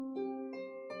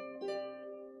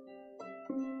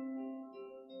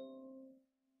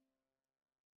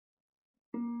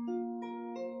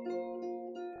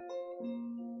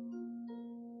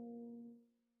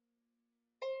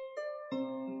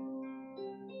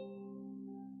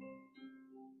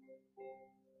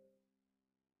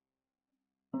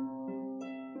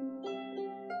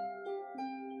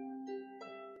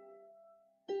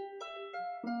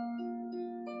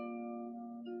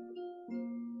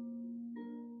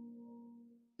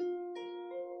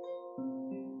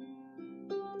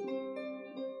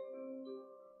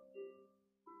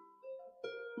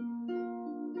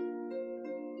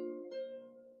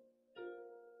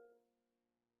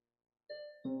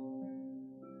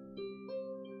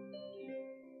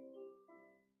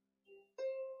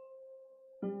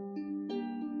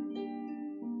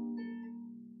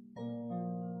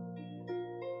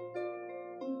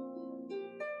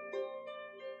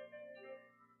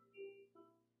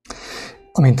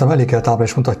Amint a mellékeltábla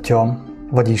is mutatja,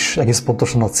 vagyis egész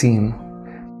pontosan a cím,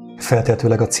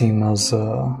 feltehetőleg a cím az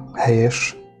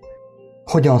helyes,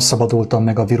 hogyan szabadultam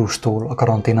meg a vírustól a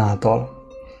karantén által.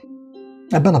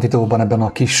 Ebben a videóban, ebben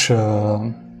a kis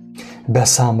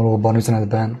beszámolóban,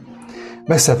 üzenetben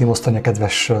meg szeretném osztani a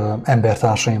kedves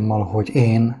embertársaimmal, hogy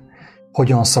én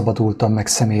hogyan szabadultam meg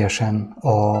személyesen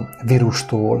a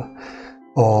vírustól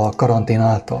a karantén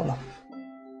által.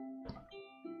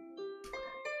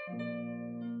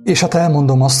 És hát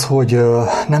elmondom azt, hogy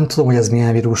nem tudom, hogy ez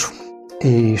milyen vírus,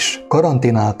 és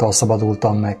karantén által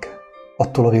szabadultam meg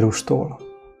attól a vírustól.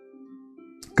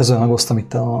 Közben megosztom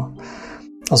itt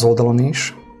az oldalon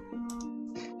is.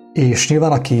 És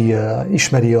nyilván, aki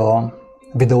ismeri a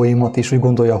videóimat, és úgy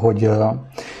gondolja, hogy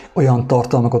olyan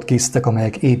tartalmakat készítek,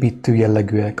 amelyek építő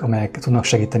jellegűek, amelyek tudnak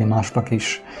segíteni másnak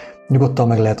is, nyugodtan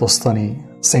meg lehet osztani.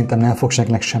 Szerintem nem fog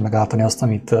senkinek sem megártani azt,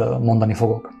 amit mondani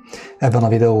fogok ebben a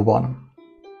videóban.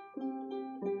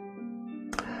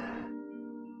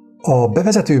 A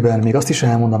bevezetőben még azt is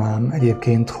elmondanám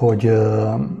egyébként, hogy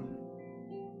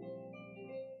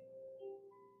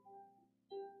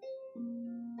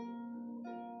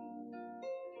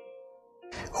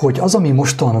az, ami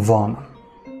mostan van,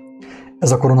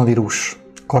 ez a koronavírus,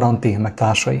 karantén meg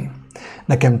társai,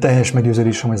 nekem teljes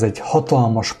meggyőződésem, hogy ez egy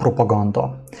hatalmas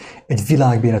propaganda, egy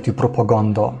világbéretű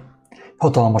propaganda,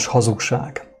 hatalmas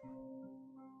hazugság.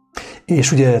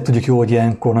 És ugye tudjuk jó, hogy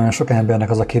ilyenkor nagyon sok embernek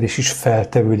az a kérdés is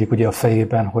feltevődik ugye a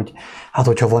fejében, hogy hát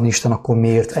hogyha van Isten, akkor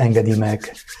miért engedi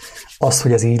meg azt,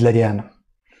 hogy ez így legyen?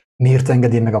 Miért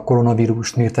engedi meg a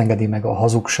koronavírust, miért engedi meg a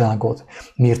hazugságot,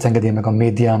 miért engedi meg a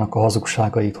médiának a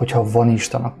hazugságait? Hogyha van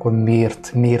Isten, akkor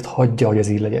miért hagyja, hogy ez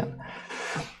így legyen?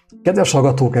 Kedves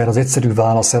hallgatók, erre az egyszerű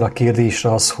válasz erre a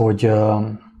kérdésre az, hogy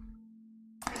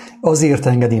azért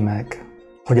engedi meg,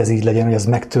 hogy ez így legyen, hogy ez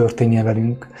megtörténjen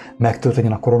velünk,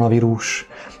 megtörténjen a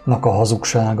koronavírusnak a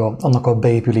hazugsága, annak a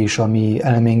beépülése a mi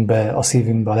elménkbe, a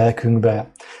szívünkbe, a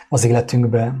lelkünkbe, az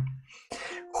életünkbe,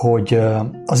 hogy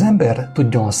az ember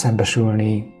tudjon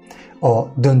szembesülni a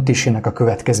döntésének a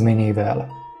következményével.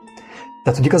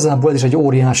 Tehát, hogy igazából ez is egy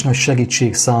óriási nagy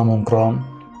segítség számunkra,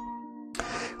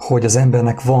 hogy az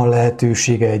embernek van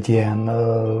lehetősége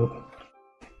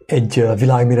egy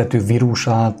világméretű vírus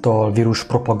által, vírus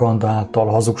propaganda által,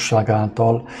 hazugság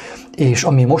által, és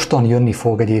ami mostan jönni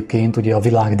fog egyébként, ugye a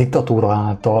világ diktatúra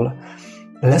által,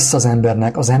 lesz az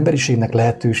embernek, az emberiségnek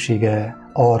lehetősége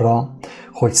arra,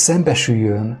 hogy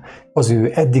szembesüljön az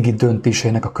ő eddigi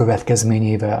döntéseinek a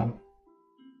következményével.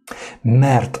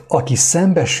 Mert aki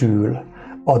szembesül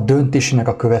a döntésének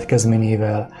a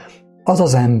következményével, az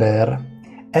az ember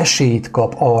esélyt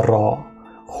kap arra,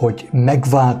 hogy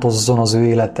megváltozzon az ő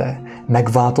élete,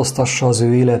 megváltoztassa az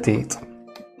ő életét.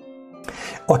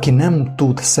 Aki nem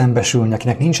tud szembesülni,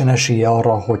 akinek nincsen esélye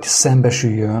arra, hogy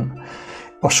szembesüljön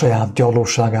a saját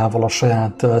gyarlóságával, a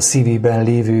saját szívében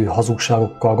lévő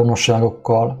hazugságokkal,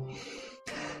 gonoszságokkal,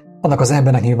 annak az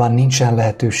embernek nyilván nincsen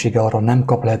lehetősége arra, nem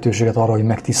kap lehetőséget arra, hogy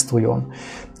megtisztuljon.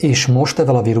 És most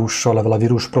ezzel a vírussal, ezzel a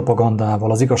vírus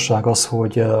propagandával az igazság az,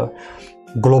 hogy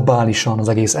globálisan az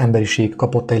egész emberiség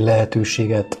kapott egy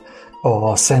lehetőséget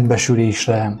a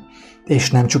szembesülésre,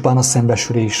 és nem csupán a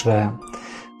szembesülésre,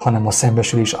 hanem a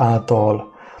szembesülés által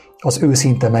az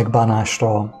őszinte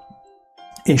megbánásra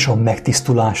és a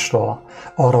megtisztulásra,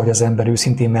 arra, hogy az ember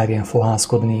őszintén merjen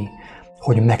fohászkodni,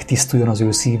 hogy megtisztuljon az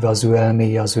ő szíve, az ő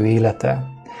elméje, az ő élete.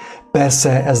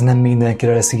 Persze ez nem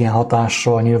mindenkire lesz ilyen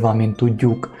hatással, nyilván, mint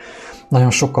tudjuk, nagyon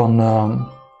sokan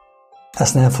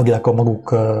ezt nem fogják a maguk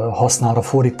hasznára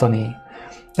fordítani,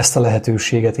 ezt a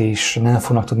lehetőséget, és nem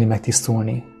fognak tudni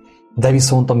megtisztulni. De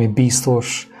viszont ami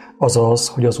biztos, az az,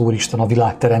 hogy az Úristen, a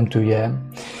világ teremtője,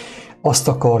 azt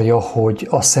akarja, hogy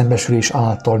a szembesülés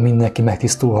által mindenki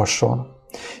megtisztulhasson.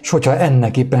 És hogyha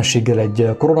ennek éppenséggel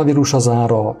egy koronavírus az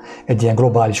ára, egy ilyen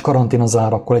globális karantén az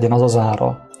ára, akkor legyen az az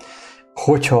ára.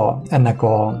 Hogyha ennek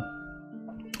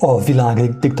a világ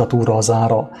diktatúra az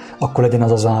ára, akkor legyen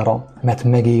az az ára, mert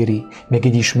megéri, még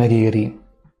így is megéri.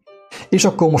 És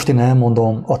akkor most én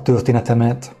elmondom a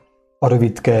történetemet, a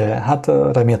rövidke, hát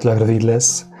remélhetőleg rövid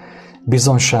lesz,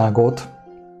 bizonyságot,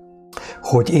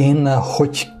 hogy én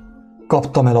hogy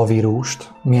kaptam el a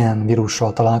vírust, milyen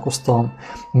vírussal találkoztam,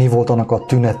 mi volt annak a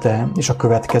tünete és a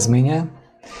következménye,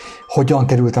 hogyan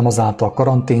kerültem azáltal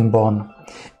karanténban,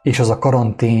 és az a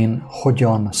karantén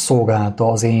hogyan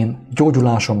szolgálta az én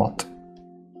gyógyulásomat.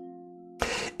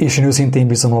 És én őszintén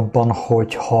bízom abban,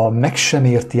 hogy ha meg sem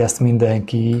érti ezt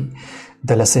mindenki,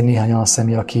 de lesz egy néhány olyan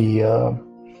személy, aki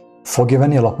fogja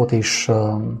venni a lapot, és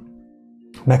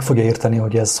meg fogja érteni,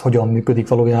 hogy ez hogyan működik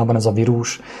valójában ez a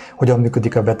vírus, hogyan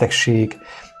működik a betegség,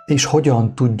 és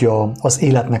hogyan tudja az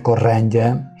életnek a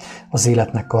rendje, az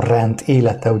életnek a rend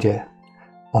élete, ugye,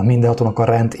 a mindenhatónak a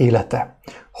rend élete,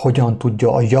 hogyan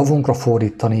tudja a javunkra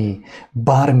fordítani,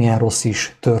 bármilyen rossz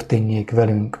is történjék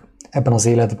velünk ebben az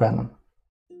életben.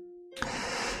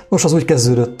 Most az úgy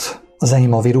kezdődött az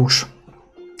enyém a vírus,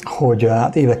 hogy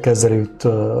hát évekkel ezelőtt,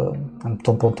 nem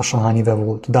tudom pontosan hány éve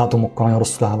volt, dátumokkal nagyon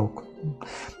rosszul állok.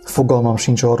 Fogalmam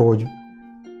sincs arról, hogy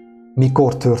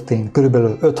mikor történt,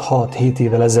 körülbelül 5-6-7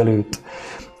 évvel ezelőtt.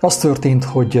 Az történt,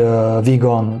 hogy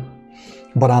vígan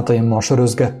barátaimmal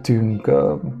sörözgettünk,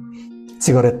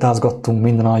 cigarettázgattunk,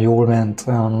 minden olyan jól ment,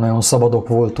 nagyon szabadok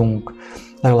voltunk,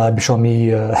 legalábbis a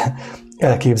mi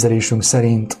elképzelésünk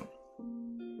szerint.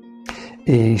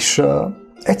 És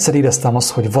egyszer éreztem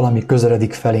azt, hogy valami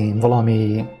közeledik felém,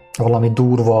 valami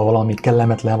durva, valami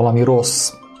kellemetlen, valami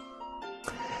rossz.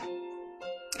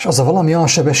 És az a valami olyan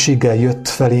sebességgel jött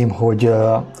felém, hogy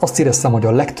azt éreztem, hogy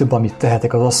a legtöbb, amit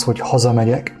tehetek, az az, hogy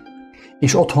hazamegyek,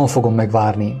 és otthon fogom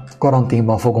megvárni,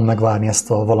 karanténban fogom megvárni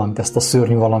ezt a valamit, ezt a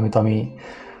szörnyű valamit, ami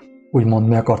úgymond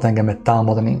meg akart engemet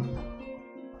támadni.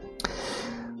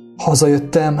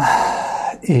 Hazajöttem,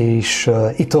 és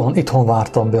itthon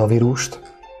vártam be a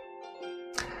vírust,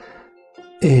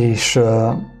 és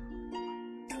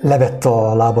levett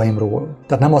a lábaimról.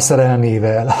 Tehát nem a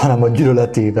szerelmével, hanem a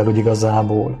gyűlöletével, úgy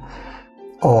igazából.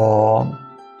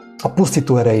 A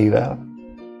pusztító erejével.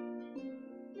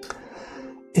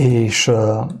 És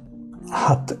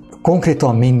hát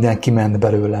konkrétan minden kiment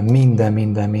belőlem,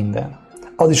 minden.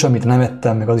 Az is, amit nem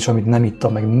ettem, meg az is, amit nem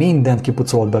ittam, meg mindent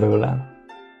kipucolt belőlem.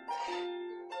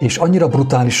 És annyira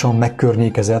brutálisan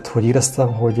megkörnyékezett, hogy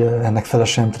éreztem, hogy ennek fele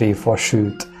sem tréfa,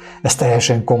 sőt, ez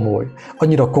teljesen komoly.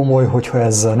 Annyira komoly, hogy ha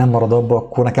ez nem marad abba,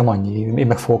 akkor nekem annyi, én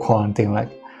meg fogok halni tényleg.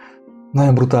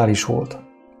 Nagyon brutális volt.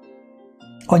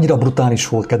 Annyira brutális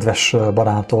volt, kedves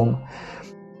barátom,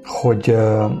 hogy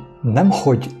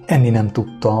nemhogy enni nem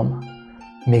tudtam,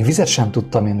 még vizet sem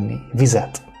tudtam inni.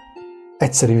 Vizet.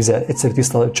 Egyszerű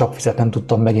tiszta csapvizet nem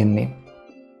tudtam meginni.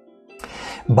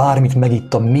 Bármit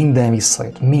megittam, minden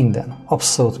visszajött. Minden.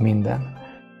 Abszolút minden.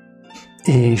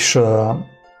 És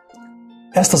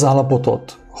ezt az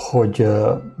állapotot, hogy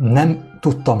nem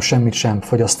tudtam semmit sem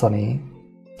fogyasztani,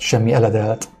 semmi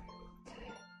eledelt,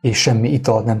 és semmi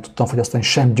italt nem tudtam fogyasztani,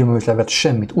 sem gyümölcslevet,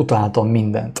 semmit, utáltam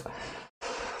mindent.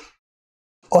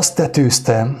 Azt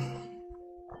tetőztem,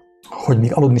 hogy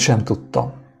még aludni sem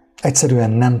tudtam.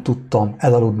 Egyszerűen nem tudtam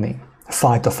elaludni.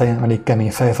 Fájt a fejem, elég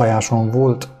kemény fejfájásom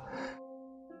volt,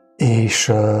 és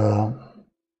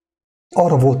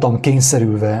arra voltam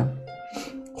kényszerülve,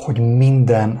 hogy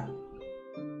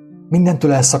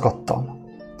mindentől elszakadtam.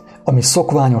 Ami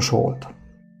szokványos volt,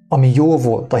 ami jó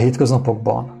volt a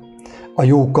hétköznapokban, a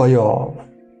jó kaja,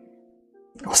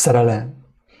 a szerelem,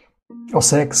 a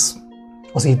szex,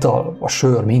 az ital, a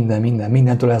sör,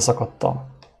 mindentől elszakadtam.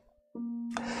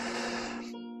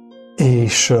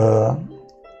 És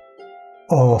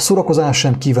a szórakozást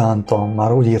sem kívántam,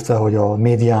 már úgy érte, hogy a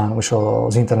médián és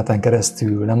az interneten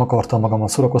keresztül nem akartam magamat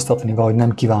szórakoztatni, valahogy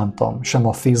nem kívántam, sem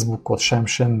a Facebookot, sem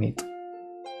semmit.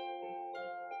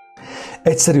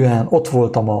 Egyszerűen ott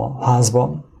voltam a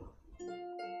házban,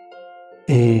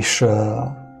 és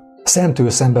szemtől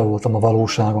szembe voltam a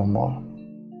valóságommal.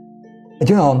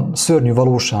 Egy olyan szörnyű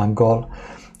valósággal,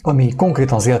 ami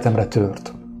konkrétan az életemre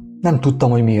tört. Nem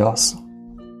tudtam, hogy mi az,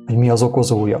 hogy mi az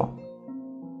okozója.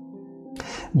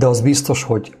 De az biztos,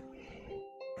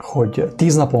 hogy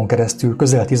 10 napon keresztül,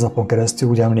 közel 10 napon keresztül,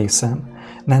 úgy emlékszem,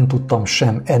 nem tudtam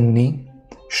sem enni,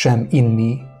 sem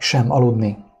inni, sem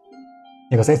aludni.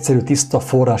 Még az egyszerű tiszta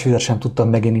forrásvizet sem tudtam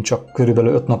meginni csak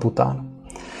körülbelül 5 nap után.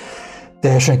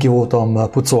 Teljesen ki voltam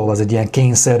pucolva, ez egy ilyen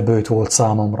kényszerbőjt volt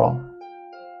számomra.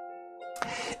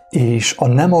 És a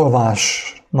nem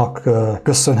alvásnak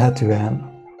köszönhetően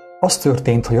az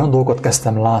történt, hogy olyan dolgokat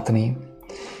kezdtem látni,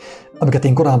 amiket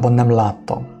én korábban nem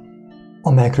láttam,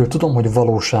 amelyekről tudom, hogy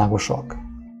valóságosak.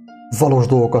 Valós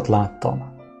dolgokat láttam.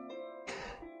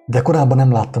 De korábban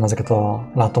nem láttam ezeket a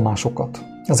látomásokat,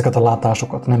 ezeket a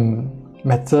látásokat.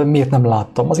 Mert miért nem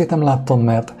láttam? Azért nem láttam,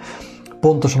 mert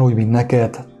pontosan úgy, mint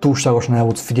neked, túlságosan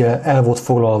el volt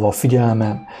foglalva a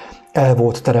figyelmem, el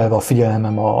volt terelve a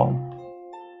figyelmem a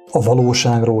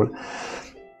valóságról,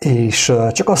 és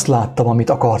csak azt láttam, amit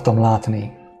akartam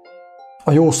látni.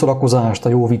 A jó szórakozást, a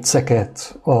jó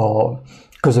vicceket, a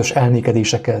közös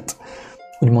elmékedéseket,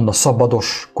 úgymond a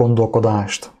szabados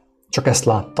gondolkodást. Csak ezt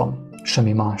láttam,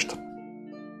 semmi mást.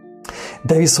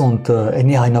 De viszont egy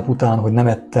néhány nap után, hogy nem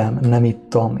ettem, nem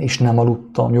ittam, és nem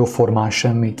aludtam jóformán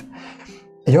semmit,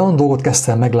 egy olyan dolgot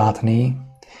kezdtem meglátni,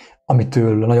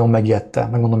 amitől nagyon megijedtem,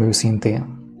 megmondom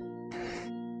őszintén.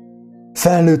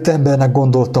 Felnőtt embernek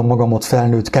gondoltam magamat,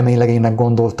 felnőtt kemény legénynek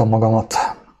gondoltam magamat.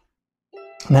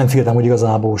 Nem féltem, hogy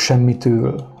igazából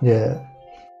semmitől, ugye,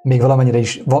 még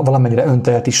valamennyire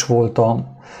öntelt is voltam,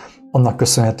 annak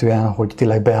köszönhetően, hogy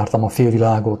tényleg bejártam a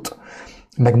félvilágot,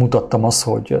 megmutattam azt,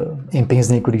 hogy én pénz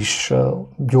nélkül is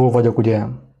jól vagyok, ugye,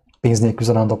 pénz nélkül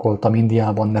zarándokoltam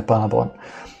Indiában, Nepálban,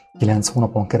 9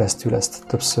 hónapon keresztül ezt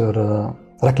többször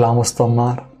reklámoztam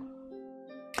már.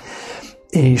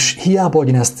 És hiába, hogy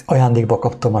én ezt ajándékba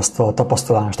kaptam, ezt a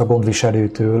tapasztalást a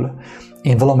gondviselőtől,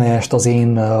 én valamelyest a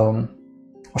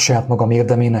saját magam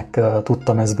érdemének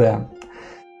tudtam ezt be.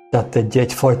 Tehát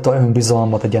egyfajta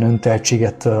önbizalmat, egy ilyen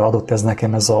önteltséget adott ez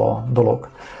nekem ez a dolog.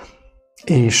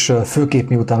 És főképp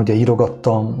miután ugye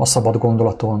írogattam a szabad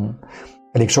gondolaton,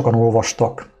 elég sokan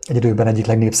olvastak. Egy időben egyik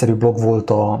legnépszerűbb blog volt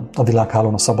a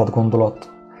világhálón a szabad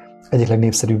gondolat. Egyik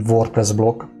legnépszerűbb WordPress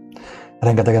blog.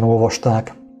 Rengetegen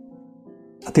olvasták.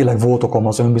 Tényleg volt okom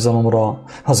az önbizalomra,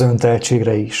 az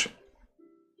önteltségre is.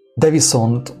 De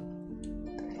viszont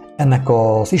ennek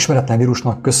az ismeretlen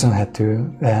vírusnak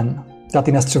köszönhetően, tehát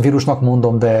én ezt csak vírusnak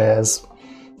mondom, de ez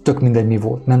tök mindegy mi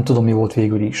volt, nem tudom mi volt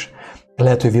végül is.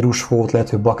 Lehet, hogy vírus volt, lehet,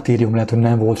 hogy baktérium, lehet, hogy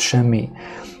nem volt semmi.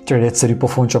 Csak egy egyszerű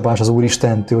pofoncsapás az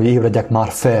Úristentől, hogy ébredjek már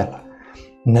fel,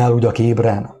 ne aludjak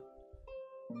ébren.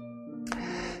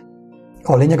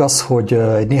 A lényeg az, hogy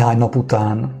egy néhány nap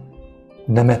után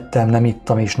nem ettem, nem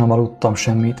ittam és nem aludtam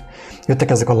semmit. Jöttek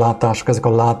ezek a látások, ezek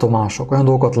a látomások. Olyan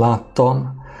dolgokat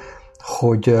láttam,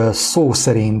 hogy szó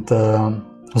szerint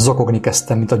zokogni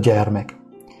kezdtem, mint a gyermek.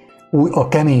 A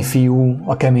kemény fiú,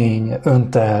 a kemény,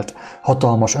 öntelt,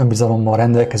 hatalmas önbizalommal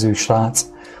rendelkező srác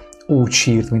úgy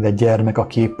sírt, mint egy gyermek,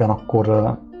 aki éppen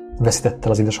akkor veszítette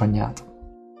el az édesanyját.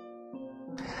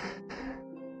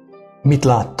 Mit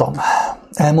láttam?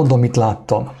 Elmondom, mit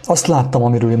láttam. Azt láttam,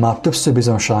 amiről már többször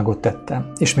bizonyságot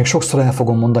tettem, és még sokszor el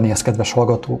fogom mondani ezt, kedves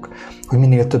hallgatók, hogy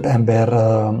minél több ember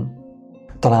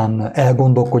talán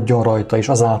elgondolkodjon rajta, és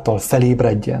azáltal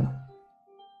felébredjen.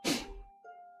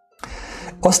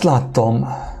 Azt láttam,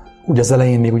 ugye az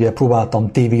elején még ugye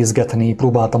próbáltam tévézgetni,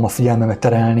 próbáltam a figyelmemet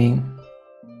terelni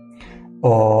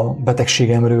a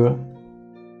betegségemről,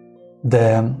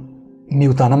 de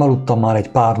miután nem aludtam már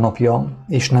egy pár napja,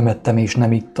 és nem ettem és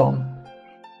nem ittam,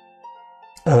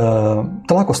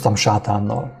 találkoztam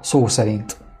sátánnal, szó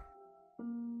szerint.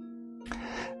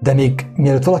 De még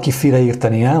mielőtt valaki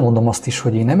félreértené, elmondom azt is,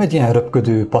 hogy én nem egy ilyen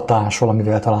röpködő patás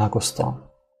valamivel találkoztam.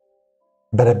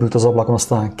 Berepült az ablakon,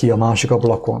 aztán ki a másik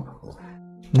ablakon.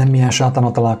 Nem milyen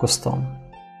sátánnal találkoztam,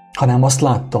 hanem azt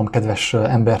láttam, kedves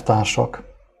embertársak,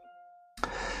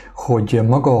 hogy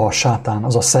maga a sátán,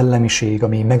 az a szellemiség,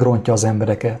 ami megrontja az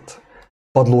embereket,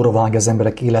 padlóra vágja az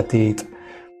emberek életét,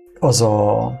 az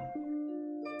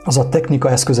a technika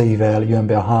eszközeivel jön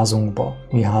be a házunkba,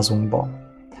 mi házunkba.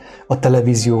 A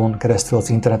televízión keresztül, az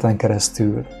interneten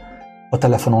keresztül, a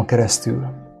telefonon keresztül.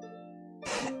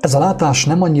 Ez a látás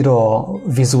nem annyira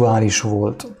vizuális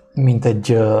volt, mint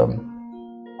egy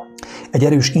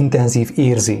erős, intenzív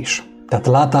érzés. Tehát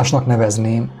látásnak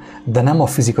nevezném, de nem a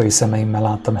fizikai szemeimmel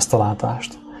láttam ezt a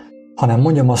látást, hanem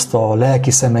mondjam azt, a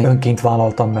lelki szemeim önként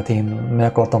vállaltam, mert én meg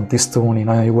akartam tisztulni,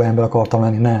 nagyon jó ember akartam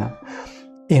lenni, nem.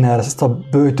 Én ezt a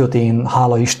böjtöt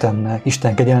hála Istennek,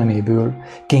 Isten kegyelméből,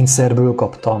 kényszerből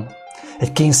kaptam.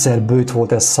 Egy kényszerböjt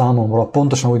volt ez számomra,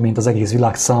 pontosan úgy, mint az egész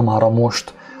világ számára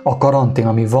most a karantén,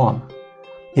 ami van.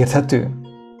 Érthető?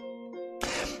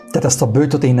 Tehát ezt a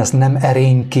böjtöt ezt nem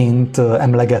erényként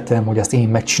emlegetem, hogy ezt én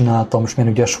megcsináltam, és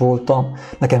milyen ügyes voltam.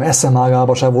 Nekem eszem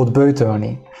ágába se volt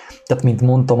böjtölni. Tehát, mint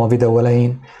mondtam a videó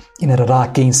elején, én erre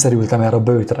rákényszerültem erre a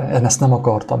böjtre. Ezt nem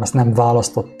akartam, ezt nem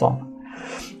választottam.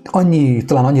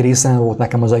 Talán annyi részem volt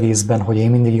nekem az egészben, hogy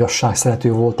én mindig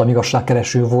igazságszerető voltam,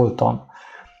 igazságkereső voltam.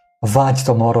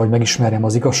 Vágytam arra, hogy megismerjem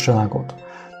az igazságot,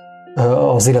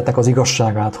 az életnek az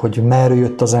igazságát, hogy merre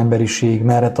jött az emberiség,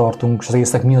 merre tartunk, és az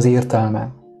egésznek mi az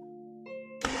értelme.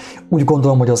 Úgy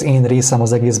gondolom, hogy az én részem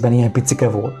az egészben ilyen picike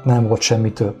volt, nem volt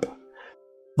semmi több.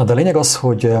 Na de a lényeg az,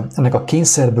 hogy ennek a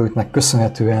kényszerböjtnek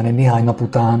köszönhetően egy néhány nap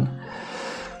után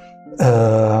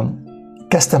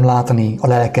kezdtem látni a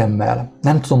lelkemmel.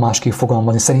 Nem tudom másképp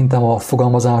fogalmazni, szerintem a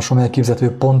fogalmazásom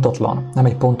elképzelhető pontatlan, nem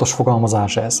egy pontos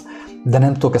fogalmazás ez, de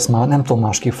nem tudom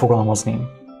másképp fogalmazni.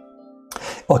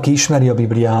 Aki ismeri a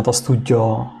Bibliát, az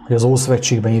tudja, hogy az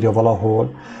Ószövetségben írja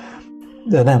valahol,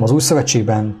 de nem, az Új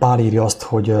Szövetségben Pál írja azt,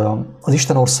 hogy az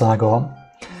Isten országa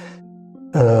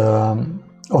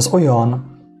az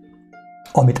olyan,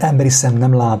 amit emberi szem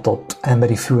nem látott,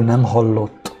 emberi fül nem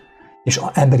hallott, és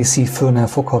emberi szív föl nem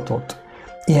foghatott.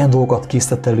 Ilyen dolgokat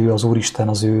készített elő az Úristen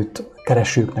az őt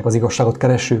keresőknek, az igazságot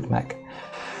keresőknek.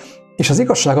 És az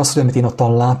igazság az, hogy amit én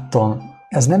ottan láttam,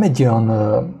 ez nem egy olyan,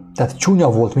 tehát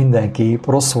csúnya volt mindenki,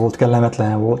 rossz volt,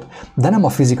 kellemetlen volt, de nem a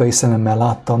fizikai szememmel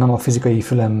láttam, nem a fizikai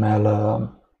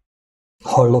fülemmel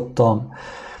hallottam,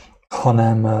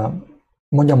 hanem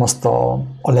mondjam azt a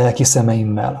lelki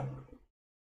szemeimmel.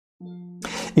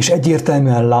 És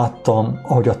egyértelműen láttam,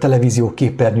 ahogy a televízió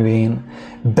képernyőjén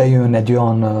bejön egy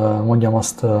olyan, mondjam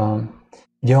azt,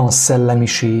 egy olyan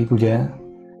szellemiség, ugye,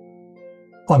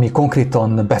 ami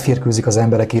konkrétan beférkőzik az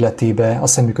emberek életébe a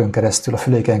szemükön keresztül, a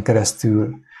füleiken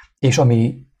keresztül, és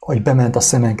ami, ahogy bement a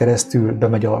szemen keresztül,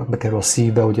 bekerül a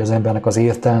szívbe, ugye az embernek az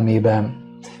értelmében,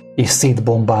 és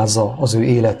szétbombázza az ő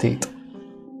életét.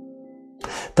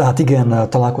 Tehát igen,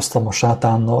 találkoztam a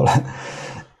sátánnal,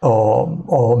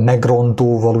 a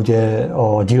megrontóval, ugye,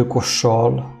 a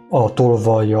gyilkossal, a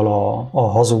tolvajjal, a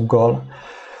hazuggal,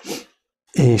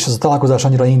 és ez a találkozás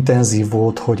annyira intenzív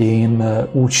volt, hogy én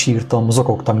úgy sírtam,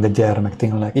 zokogtam, mint egy gyermek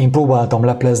tényleg. Én próbáltam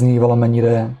leplezni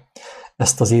valamennyire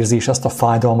ezt az érzést, ezt a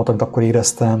fájdalmat, amit akkor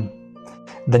éreztem,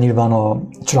 de nyilván a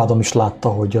családom is látta,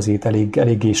 hogy azért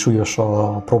eléggé súlyos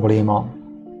a probléma.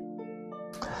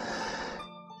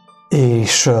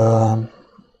 És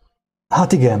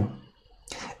hát igen,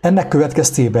 ennek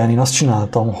következtében én azt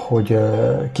csináltam, hogy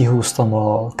kihúztam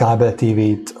a kábel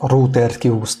tévét, a routert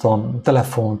kihúztam,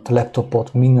 telefont,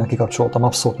 laptopot, mindent kikapcsoltam,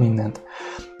 abszolút mindent.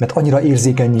 Mert annyira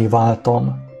érzékenyé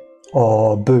váltam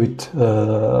a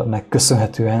bőtnek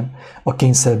köszönhetően, a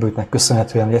kényszerbőtnek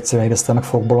köszönhetően, hogy egyszerűen éreztem, meg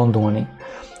fogok bolondulni.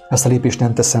 Ezt a lépést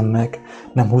nem teszem meg,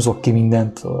 nem húzok ki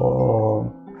mindent,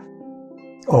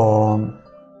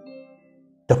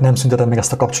 tehát nem szüntetem meg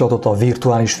ezt a kapcsolatot a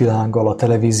virtuális világgal, a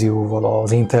televízióval,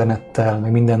 az internettel,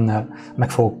 meg mindennel, meg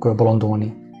fogok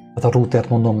bolondulni. Tehát a routert,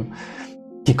 mondom,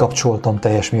 kikapcsoltam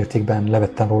teljes mértékben,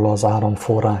 levettem róla az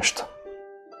áramforrást.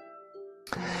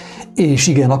 És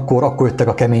igen, akkor jöttek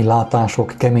a kemény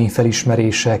látások, kemény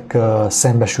felismerések,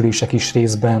 szembesülések is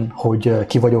részben, hogy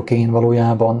ki vagyok én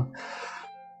valójában.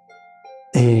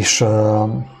 És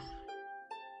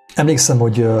emlékszem,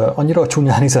 hogy annyira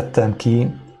csúnyán nézettem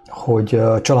ki, hogy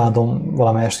a családom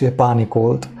valamelyest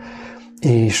pánikolt,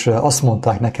 és azt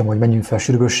mondták nekem, hogy menjünk fel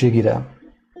sürgősségire.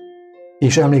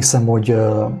 És emlékszem,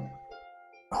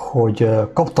 hogy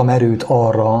kaptam erőt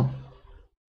arra,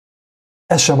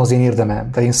 ez sem az én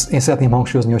érdemem. Tehát én szeretném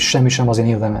hangsúlyozni, hogy semmi sem az én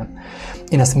érdemem.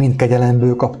 Én ezt mind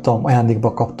kegyelemből kaptam,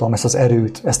 ajándékba kaptam, ezt az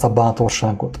erőt, ezt a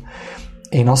bátorságot.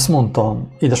 Én azt mondtam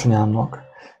édesanyámnak,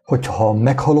 hogy ha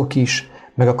meghalok is,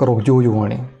 meg akarok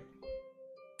gyógyulni,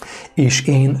 és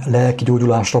én lelki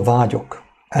gyógyulásra vágyok.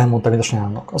 Elmondtam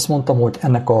édesanyámnak. Azt mondtam, hogy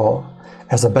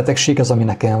ez a betegség, ez ami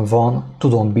nekem van,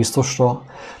 tudom biztosra,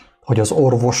 hogy az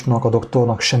orvosnak, a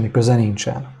doktornak semmi köze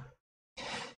nincsen.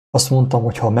 Azt mondtam,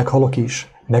 hogy ha meghalok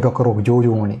is, meg akarok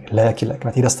gyógyulni lelkileg,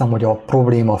 mert éreztem, hogy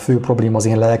a fő probléma az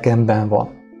én lelkemben van.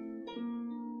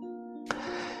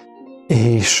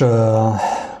 És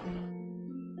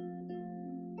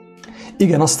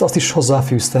igen, azt is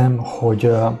hozzáfűztem,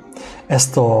 hogy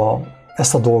ezt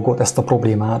a dolgot, ezt a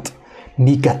problémát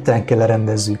mi ketten kell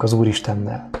lerendezzük az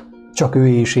Úristennel. Csak ő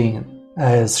és én.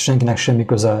 Ehhez senkinek semmi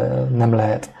köze nem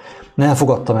lehet. Nem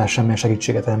fogadtam el semmilyen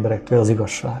segítséget emberektől, az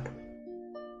igazság.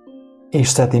 És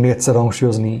szeretném még egyszer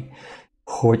hangsúlyozni,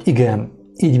 hogy igen,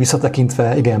 így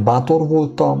visszatekintve, igen, bátor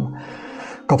voltam,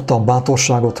 kaptam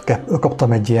bátorságot,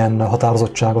 kaptam egy ilyen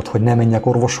határozottságot, hogy ne menjek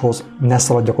orvoshoz, ne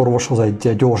szaladjak orvoshoz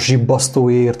egy gyors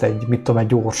zsibbasztóért, egy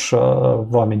gyors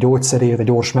valami gyógyszerért, egy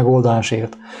gyors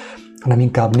megoldásért, hanem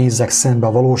inkább nézzek szembe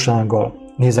a valósággal,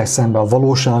 nézzek szembe a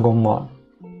valóságommal,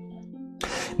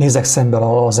 nézzek szembe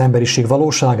az emberiség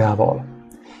valóságával.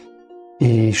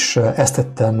 És ezt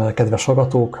tettem, kedves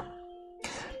hallgatók.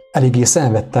 Eléggé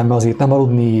szenvedtem, mert azért nem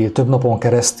aludni több napon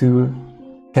keresztül,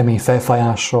 kemény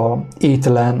fejfájással,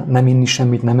 étlen, nem inni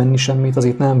semmit, nem enni semmit,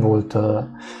 azért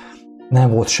nem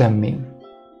volt semmi.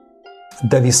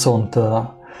 De viszont,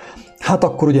 hát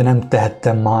akkor ugye nem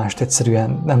tehettem mást,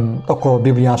 egyszerűen akkor a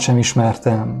Bibliát sem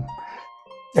ismertem,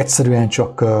 egyszerűen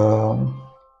csak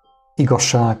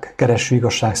kereső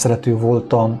igazság szerető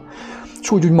voltam,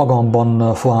 és úgy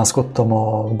magamban fohászkodtam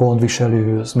a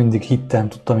gondviselőhöz, mindig hittem,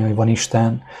 tudtam, hogy van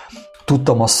Isten.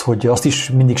 Tudtam azt is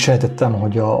mindig sejtettem,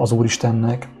 hogy az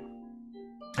Úristennek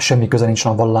semmi köze nincs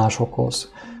a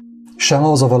vallásokhoz. Sem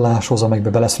az a valláshoz, amelybe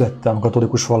beleszülettem, a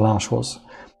katolikus valláshoz.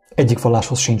 Egyik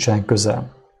valláshoz sincsen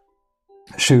köze.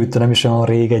 Sőt, nem is olyan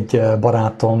rég egy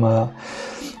barátom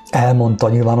elmondta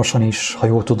nyilvánosan is, ha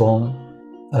jól tudom,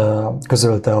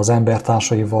 közölte az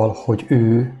embertársaival, hogy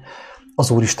ő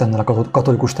az Úristennel a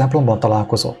katolikus templomban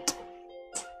találkozott.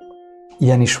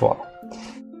 Ilyen is van.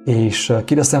 És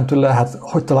kérdeztem tőle, hát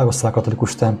hogy találkoztál a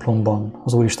katolikus templomban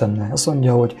az Úristennel? Azt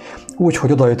mondja, hogy úgy,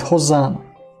 hogy odajött hozzám,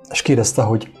 és kérdezte,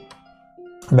 hogy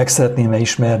meg szeretném-e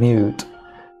ismerni őt.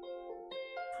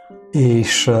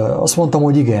 És azt mondtam,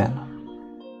 hogy igen.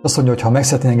 Azt mondja, hogy ha meg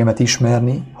szeretné engemet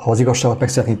ismerni, ha az igazságot meg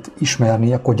szeretnéd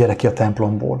ismerni, akkor gyere ki a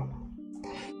templomból.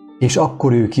 És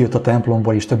akkor ő kijött a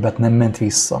templomból, és többet nem ment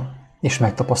vissza. És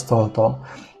megtapasztalta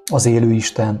az élő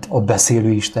Istent, a beszélő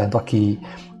Istent,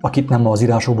 akit nem az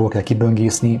írásokból kell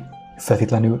kiböngészni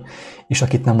feltétlenül, és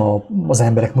akit nem az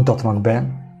emberek mutatnak be,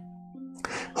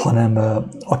 hanem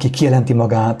aki kijelenti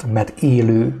magát, mert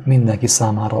élő mindenki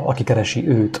számára, aki keresi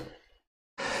őt.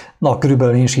 Na,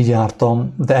 körülbelül én is így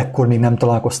jártam, de ekkor még nem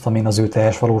találkoztam én az ő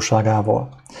teljes valóságával.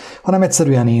 Hanem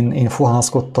egyszerűen én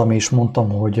fohászkodtam, és mondtam,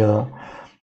 hogy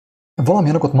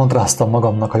valamilyen okot mantráztam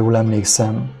magamnak, ha jól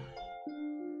emlékszem,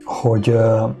 hogy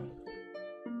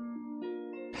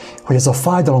ez a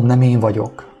fájdalom nem én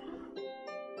vagyok.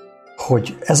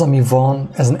 Hogy ez, ami van,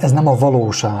 ez nem a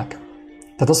valóság.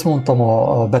 Tehát azt mondtam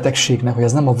a betegségnek, hogy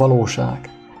ez nem a valóság.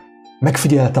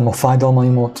 Megfigyeltem a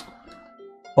fájdalmaimat,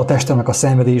 a testemnek a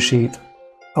szenvedését,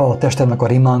 a testemnek a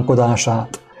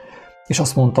rimánkodását, és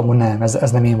azt mondtam, hogy nem,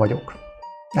 ez nem én vagyok.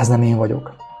 Ez nem én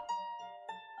vagyok.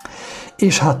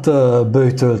 És hát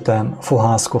böjtöltem,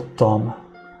 fohászkodtam,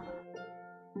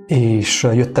 és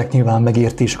jöttek nyilván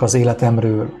megértések az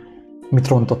életemről, mit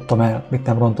rontottam el, mit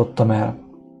nem rontottam el,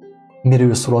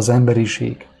 miről szól az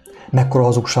emberiség, mekkora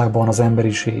hazugságban az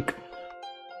emberiség.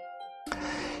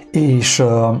 És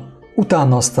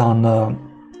utána aztán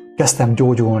kezdtem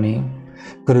gyógyulni,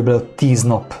 körülbelül 10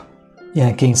 nap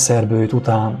ilyen kényszerbőjt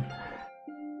után.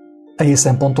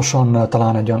 Egészen pontosan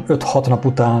talán egy olyan 5-6 nap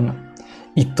után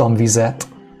ittam vizet.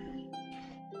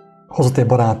 Hozott egy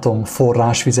barátom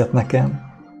forrásvizet nekem,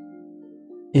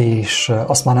 és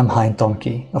azt már nem hánytam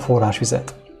ki, a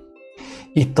forrásvizet.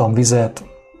 Ittam vizet,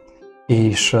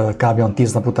 és kb.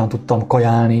 10 nap után tudtam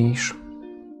kajálni is,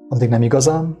 addig nem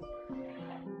igazán.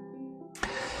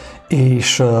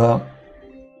 És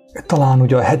talán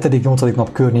ugye a 7.-8.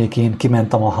 nap környékén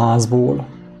kimentem a házból,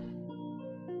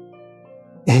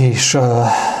 és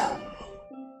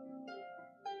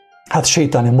hát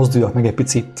sétálni, mozduljak meg egy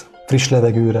picit friss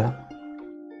levegőre,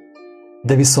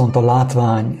 de viszont a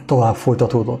látvány tovább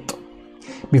folytatódott.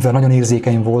 Mivel nagyon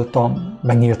érzékeny voltam,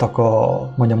 megnyíltak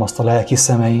a lelki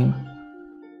szemeim,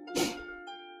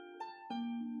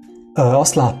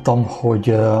 azt láttam,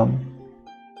 hogy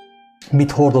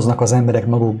mit hordoznak az emberek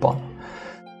magukban,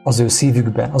 az ő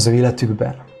szívükben, az ő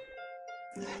életükben.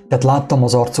 Tehát láttam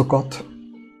az arcokat,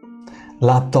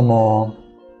 láttam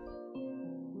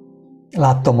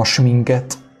a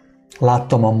sminket,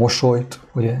 láttam a mosolyt,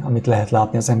 ugye, amit lehet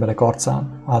látni az emberek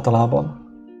arcán általában.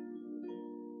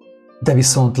 De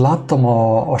viszont láttam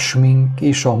a smink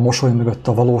és a mosoly mögött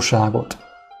a valóságot.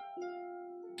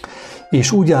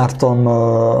 És úgy jártam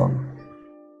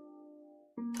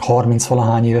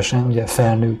 30-valahány évesen, ugye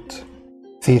felnőtt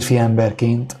férfi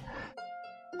emberként,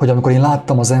 hogy amikor én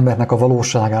láttam az embernek a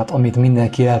valóságát, amit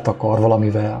mindenki eltakar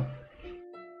valamivel,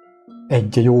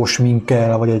 egy jó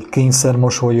sminkkel, vagy egy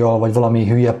kényszermosollyal, vagy valami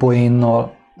hülye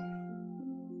poénnal,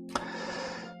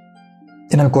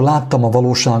 én amikor láttam a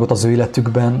valóságot az ő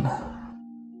életükben,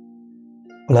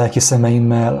 a lelki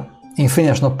szemeimmel, én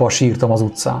fényes nappal sírtam az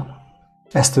utcán.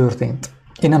 Ez történt.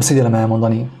 Én nem szégyellem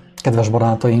elmondani, kedves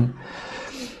barátaim,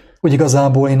 hogy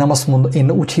igazából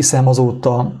én úgy hiszem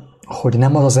azóta, hogy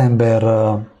nem az az ember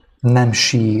nem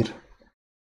sír,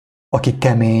 aki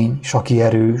kemény és aki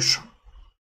erős,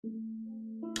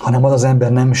 hanem az az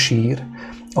ember nem sír,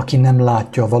 aki nem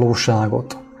látja a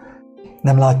valóságot.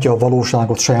 Nem látja a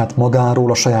valóságot saját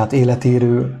magáról, a saját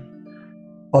életéről,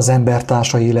 az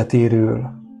embertársa életéről,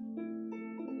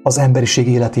 az emberiség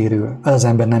életéről. Ez az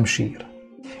ember nem sír.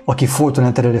 Aki folyton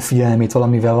eltereli a figyelmét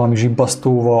valamivel, valami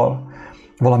zsibbasztóval,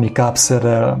 valami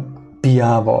kápszerrel,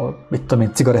 piával,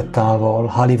 cigarettával,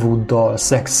 Hollywooddal,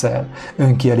 szexsel,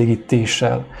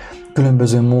 önkielégítéssel,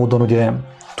 különböző módon ugye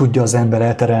tudja az ember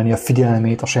elterelni a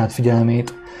figyelmét, a saját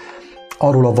figyelmét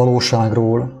arról a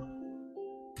valóságról,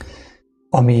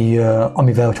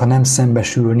 amivel, hogyha nem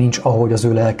szembesül, nincs ahogy az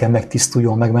ő lelke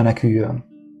megtisztuljon, megmeneküljön.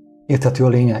 Érthető a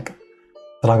lényeg,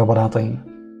 drága barátaim?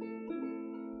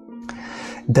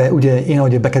 De ugye én,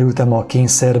 ahogy bekerültem a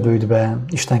kényszerbőjtbe,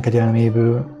 Isten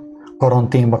kegyelméből,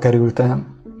 karanténba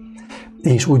kerültem,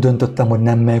 és úgy döntöttem, hogy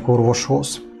nem megyek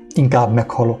orvoshoz, inkább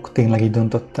meghalok, tényleg így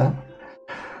döntöttem,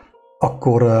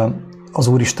 akkor az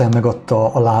Úristen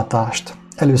megadta a látást,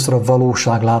 először a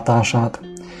valóság látását,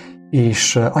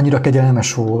 és annyira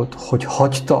kegyelmes volt, hogy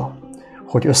hagyta,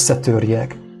 hogy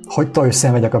összetörjek, hagyta, hogy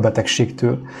szenvedjek a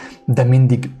betegségtől, de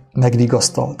mindig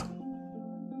megvigasztalt.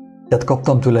 Tehát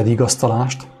kaptam tőle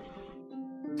vigasztalást,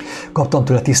 kaptam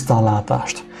tőle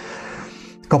tisztánlátást,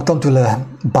 kaptam tőle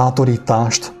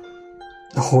bátorítást,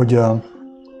 hogy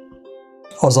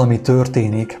az, ami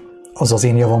történik, az az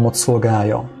én javamot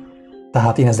szolgálja.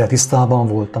 Tehát én ezzel tisztában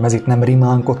voltam, ezért nem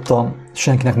rimánkodtam,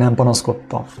 senkinek nem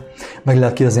panaszkodtam. Meg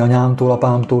lehet kérdezni anyámtól,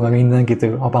 apámtól, meg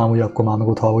mindenkitől. Apám ugye akkor már meg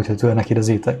ott hallott, hogy tőle ne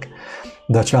kérdezzétek.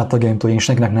 De a családtagjaimtól én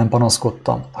senkinek nem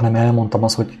panaszkodtam, hanem elmondtam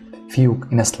azt, hogy fiúk,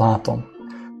 én ezt látom.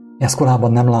 Én ezt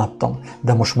korábban nem láttam,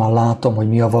 de most már látom, hogy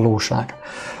mi a valóság.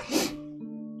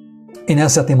 Én el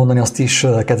szeretném mondani azt is,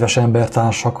 kedves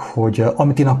embertársak, hogy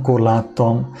amit én akkor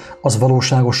láttam, az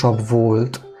valóságosabb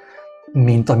volt,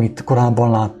 mint amit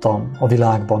korábban láttam a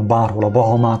világban, bárhol, a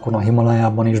Bahamákon, a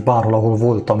Himalájában és bárhol, ahol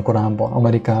voltam korábban,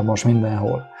 Amerikában és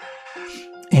mindenhol.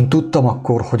 Én tudtam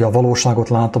akkor, hogy a valóságot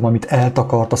látom, amit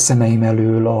eltakart a szemeim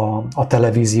elől a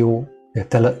televízió,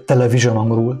 television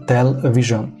angolul,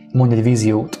 television, mondj egy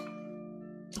víziót,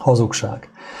 hazugság.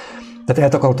 Tehát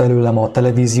eltakart előlem a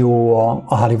televízió,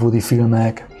 a hollywoodi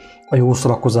filmek, a jó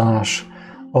szórakozás,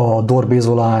 a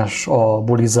dorbézolás, a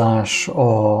bulizás,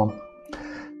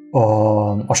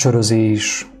 a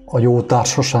sörözés, a jó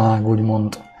társaság,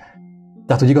 úgymond.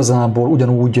 Tehát, hogy igazából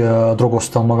ugyanúgy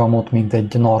drogoztam magamot, mint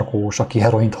egy narkós, aki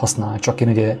heroint használ, csak én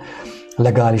ugye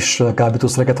legális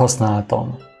kábítószereket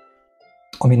használtam,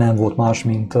 ami nem volt más,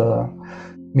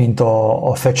 mint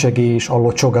a fecsegés, a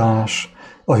locsogás,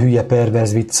 a hülye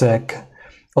perverz viccek,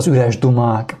 az üres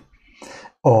dumák,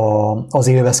 az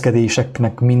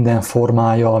élvezkedéseknek minden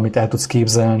formája, amit el tudsz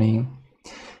képzelni.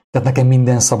 Tehát nekem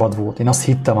minden szabad volt. Én azt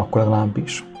hittem akkor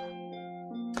legalábbis.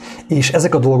 És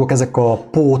ezek a dolgok, ezek a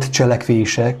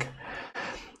pótcselekvések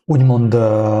úgymond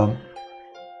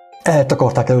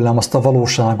eltakarták előlem azt a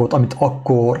valóságot, amit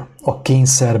akkor a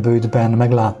kényszerbőjtben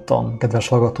megláttam, kedves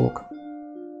hallgatók.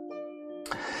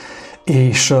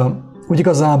 És úgy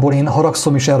igazából én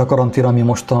haragszom is erre a karanténra, ami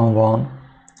mostan van.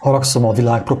 Haragszom a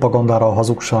világ propagandára, a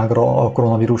hazugságra, a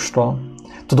koronavírusra.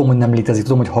 Tudom, hogy nem létezik,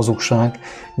 tudom, hogy hazugság,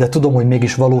 de tudom, hogy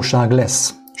mégis valóság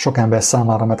lesz sok ember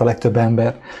számára, mert a legtöbb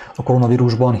ember a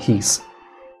koronavírusban hisz.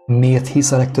 Miért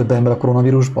hisz a legtöbb ember a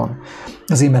koronavírusban?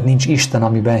 Azért, mert nincs Isten,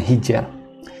 amiben higgyen.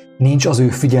 Nincs az ő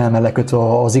figyelme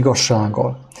lekötve az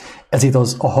igazsággal. Ezért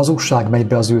a hazugság megy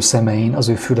be az ő szemein, az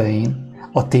ő fülein,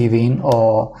 a tévén,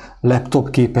 a laptop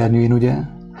képernyőjén, ugye?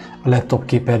 A laptop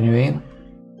képernyőjén.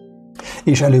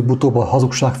 És előbb-utóbb a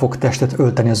hazugság fog testet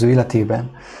ölteni az ő életében.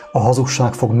 A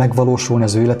hazugság fog megvalósulni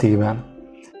az ő életében.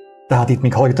 Tehát itt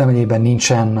még Hogyan megyében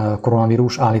nincsen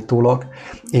koronavírus állítólag,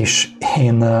 és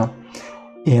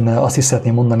én azt is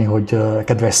szeretném mondani, hogy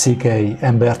kedves székely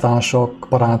embertársak,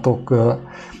 barátok,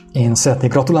 én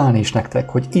szeretnék gratulálni is nektek,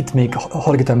 hogy itt még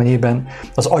Hogyan megyében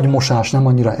az agymosás nem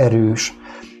annyira erős,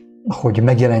 hogy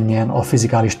megjelenjen a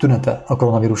fizikális tünete a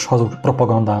koronavírus hazug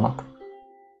propagandának.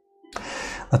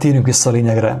 Na, térjünk vissza a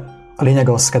lényegre. A lényeg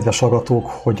az, kedves hallgatók,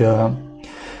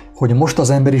 hogy most az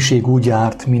emberiség úgy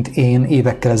járt, mint én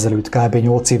évekkel ezelőtt, kb.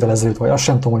 8 évvel ezelőtt, vagy azt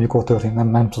sem tudom, hogy mikor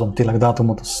történt, nem tudom tényleg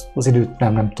dátumot, az időt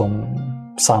nem tudom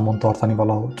számon tartani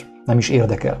valahogy, nem is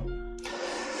érdekel.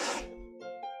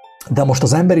 De most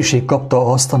az emberiség kapta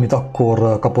azt, amit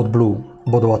akkor kapott Blue,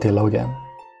 Bodó Attila, ugye?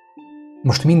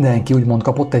 Most mindenki úgymond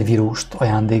kapott egy vírust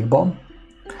ajándékban,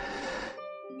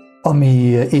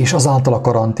 és azáltal a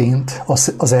karantént,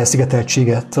 az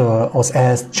elszigeteltséget, az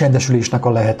elcsendesülésnek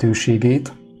a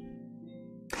lehetőségét,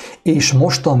 és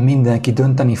mostan mindenki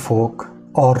dönteni fog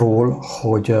arról,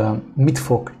 hogy mit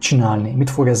fog csinálni, mit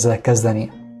fog ezzel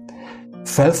kezdeni.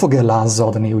 Fel fog-e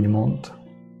lázadni, úgymond,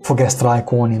 fog-e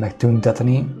sztrájkolni, meg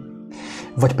tüntetni,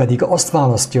 vagy pedig azt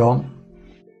választja,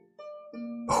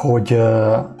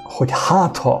 hogy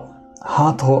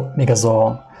hát ha még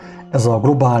ez a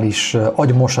globális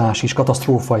agymosás is,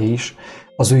 katasztrófa is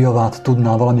az ő javát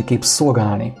tudná valamiképp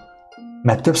szolgálni.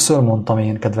 Mert többször mondtam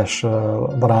én, kedves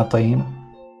barátaim,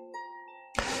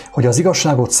 hogy az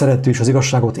igazságot szerető és az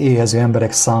igazságot éhező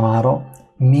emberek számára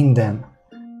minden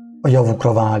a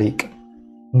javukra válik.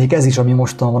 Még ez is, ami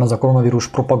mostan van, ez a koronavírus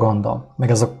propaganda, meg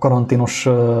ez a karanténos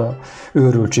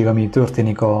őrültség, ami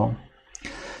történik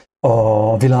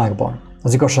a világban.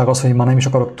 Az igazság az, hogy már nem is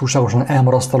akarok túlságosan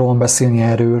elmarasztalóan beszélni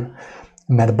erről,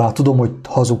 mert bár tudom, hogy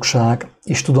hazugság,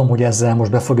 és tudom, hogy ezzel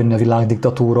most be fog jönni a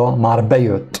világdiktatúra, már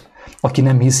bejött. Aki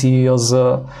nem hiszi, az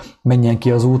menjen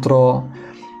ki az útra,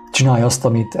 csinálja azt,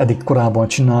 amit eddig korábban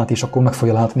csinált, és akkor meg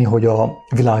fogja látni, hogy a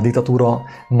világdiktatúra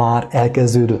már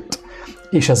elkezdődött.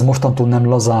 És ez mostantól nem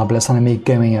lazább lesz, hanem még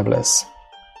keményebb lesz.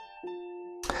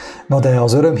 Na de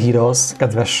az örömhír az,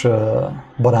 kedves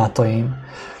barátaim,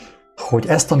 hogy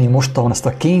ezt, ami mostan van, ezt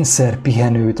a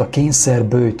kényszerpihenőt, a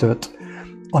kényszerböjtöt,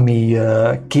 ami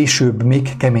később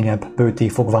még keményebb böjté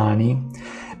fog válni,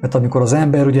 mert amikor az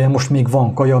ember, ugye most még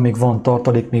van kaja, még van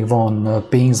tartalék, még van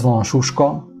pénz, van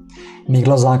suska, még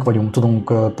lazák vagyunk,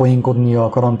 tudunk poénkodni a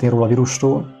karanténról, a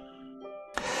vírustól,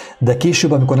 de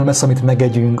később, amikor nem lesz, amit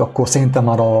megegyünk, akkor szerintem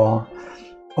már a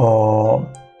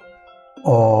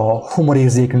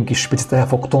humorérzékünk is picit el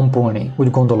fog tompolni,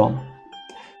 úgy gondolom.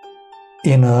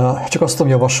 Én csak azt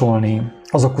tudom javasolni,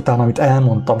 azok után, amit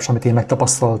elmondtam, és amit én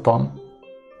megtapasztaltam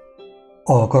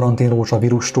a karanténról, a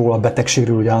vírustól, a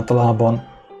betegségről úgy általában,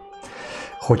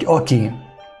 hogy aki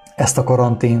ezt a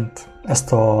karantént,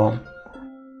 ezt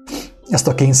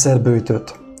a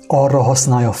kényszerböjtöt arra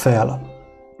használja fel,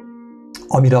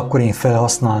 amire akkor én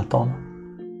felhasználtam,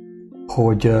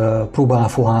 hogy próbál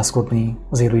fohászkodni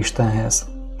az élő Istenhez,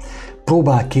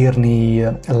 próbál kérni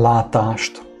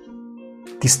látást,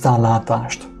 tisztán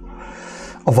látást,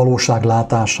 a valóság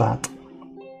látását,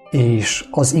 és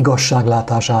az igazság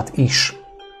látását is.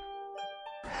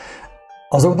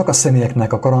 Azoknak a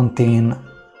személyeknek a karantén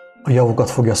a javukat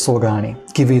fogja szolgálni,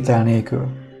 kivétel nélkül,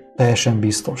 teljesen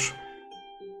biztos.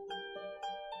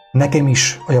 Nekem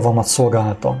is a javamat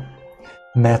szolgálta,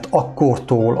 mert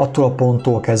attól a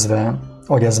ponttól kezdve,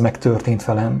 ahogy ez megtörtént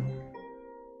velem,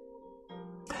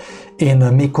 én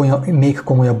még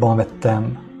komolyabban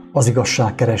vettem az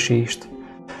igazságkeresést,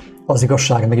 az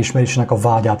igazság megismerésének a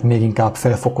vágyát még inkább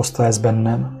felfokozta ez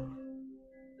bennem.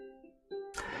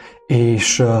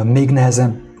 És még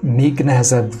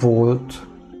nehezebb volt,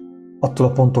 attól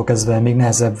a ponttól kezdve még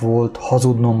nehezebb volt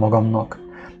hazudnom magamnak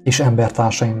és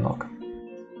embertársaimnak.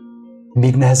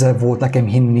 Még nehezebb volt nekem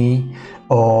hinni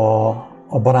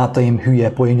a barátaim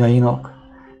hülye poénjainak,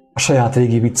 a saját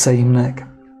régi vicceimnek.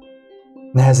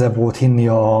 Nehezebb volt hinni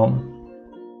a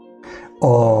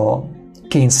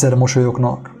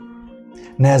kényszermosolyoknak.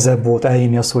 Nehezebb volt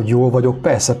elhinni azt, hogy jól vagyok.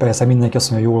 Persze, mindenki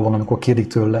azt mondja, hogy jól van, amikor kérdik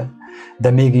tőle. De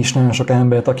mégis nagyon sok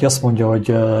embert, aki azt mondja,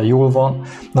 hogy jól van,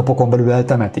 napokon belül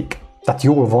eltemetik. Tehát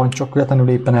jól van, csak véletlenül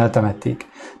éppen eltemetik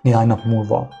néhány nap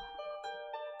múlva.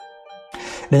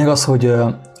 Lényeg az, hogy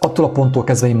attól a ponttól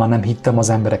kezdve én már nem hittem az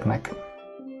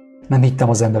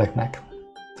embereknek.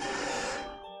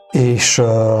 És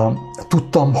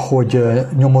tudtam, hogy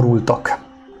nyomorultak.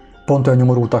 Pont olyan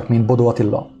nyomorultak, mint Bodó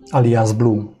Attila, alias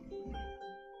Blue.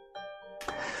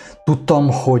 Tudtam,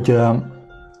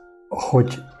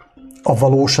 hogy a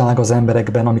valóság az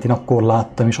emberekben, amit én akkor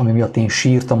láttam, és ami miatt én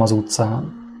sírtam az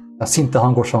utcán, szinte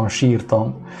hangosan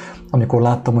sírtam, amikor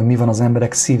láttam, hogy mi van az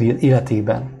emberek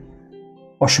életében,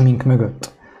 a smink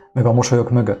mögött, meg a mosolyok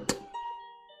mögött.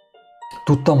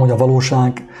 Tudtam, hogy a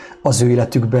valóság az ő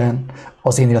életükben,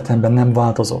 az én életemben nem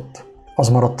változott. Az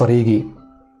maradt a régi.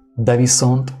 De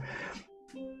viszont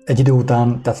egy idő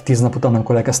után, tehát 10 nap után,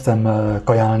 amikor elkezdtem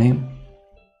kajálni,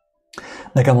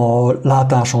 nekem a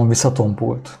látásom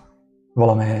visszatompult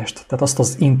valamelyest. Tehát azt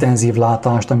az intenzív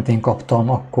látást, amit én kaptam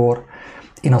akkor,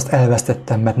 én azt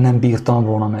elvesztettem, mert nem bírtam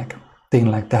volna meg.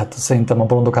 Tényleg, tehát szerintem a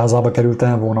bolondok házába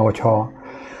kerültem volna, hogyha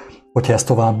ez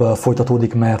tovább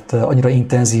folytatódik, mert annyira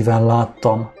intenzíven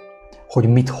láttam, hogy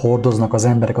mit hordoznak az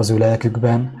emberek az ő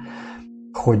lelkükben,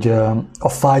 hogy a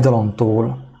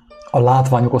fájdalomtól, a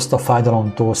látvány okozta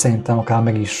fájdalomtól szerintem akár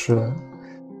meg is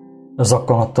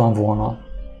zakkanhattam volna.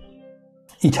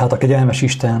 Így hát a kegyelmes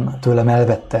Isten tőlem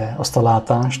elvette azt a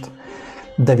látást,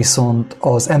 de viszont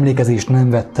az emlékezést nem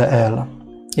vette el,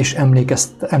 és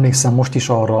emlékszem most is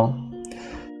arra,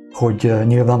 hogy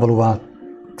nyilvánvalóvá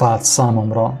vált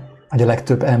számomra, hogy a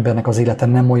legtöbb embernek az élete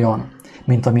nem olyan,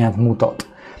 mint amilyent mutat.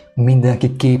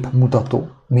 Mindenki képmutató,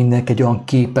 mindenki egy olyan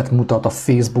képet mutat a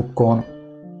Facebookon,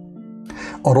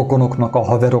 a rokonoknak, a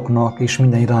haveroknak és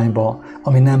minden irányba,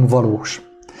 ami nem valós.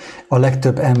 A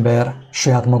legtöbb ember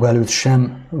saját maga előtt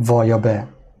sem vallja be.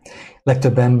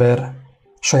 Legtöbb ember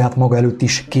saját maga előtt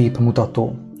is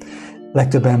képmutató.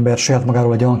 Legtöbb ember saját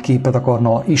magáról egy olyan képet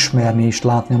akarna ismerni és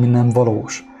látni, ami nem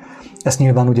valós. Ezt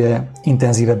nyilván ugye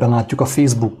intenzívebben látjuk a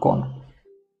Facebookon,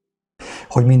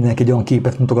 hogy mindenki egy olyan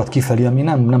képet mutogat kifelé, ami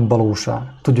nem valóság.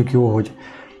 Tudjuk jó, hogy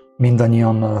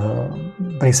mindannyian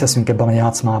részt veszünk ebben a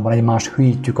játszmában, egymást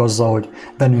hülyítjük azzal, hogy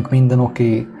bennünk minden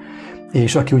oké,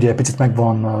 és aki ugye picit meg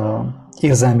van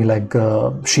érzelmileg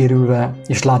sérülve,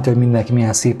 és látja, hogy mindenki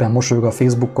milyen szépen mosolyog a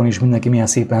Facebookon, és mindenki milyen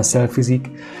szépen szelfizik,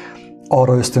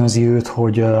 arra ösztönzi őt,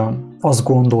 hogy azt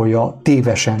gondolja,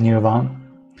 tévesen nyilván,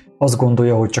 azt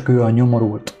gondolja, hogy csak ő a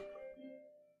nyomorult.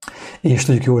 És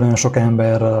tudjuk jó, hogy nagyon sok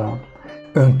ember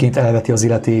önként elveti az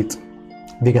életét,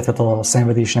 véget vet a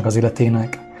szenvedésnek, az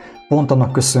életének, pont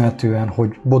annak köszönhetően,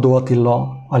 hogy Bodó Attila,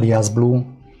 alias Blue,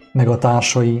 meg a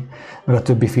társai, meg a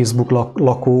többi Facebook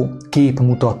lakó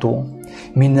képmutató.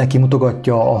 Mindenki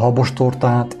mutogatja a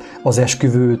habostortát, az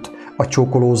esküvőt, a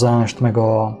csókolózást, meg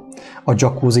a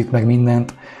jacuzzit, meg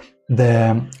mindent,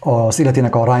 de az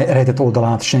életének a rejtett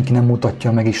oldalát senki nem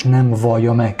mutatja meg, és nem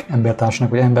vallja meg embertársnak,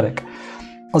 vagy emberek.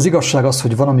 Az igazság az,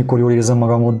 hogy van, amikor jól érzem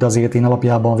magamot, de azért én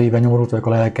alapjában véve nyomorult vagyok a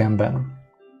lelkemben,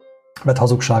 mert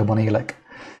hazugságban élek.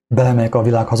 Belemegyek a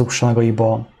világ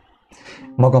hazugságaiba,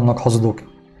 magamnak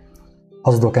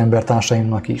hazudok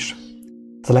embertársaimnak is.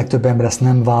 A legtöbb ember ezt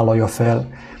nem vállalja fel,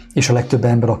 és a legtöbb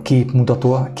ember a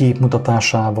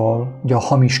képmutatásával, ugye a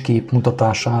hamis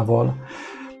képmutatásával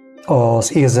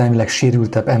az érzelmileg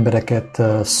sérültebb embereket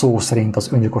szó szerint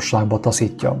az öngyilkosságba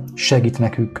taszítja.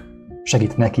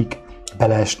 Segít nekik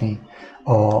beleesni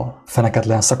a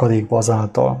feneketlen szakadékba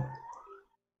azáltal.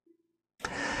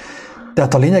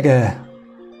 Tehát a lényege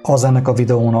az ennek a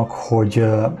videónak, hogy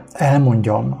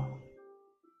elmondjam,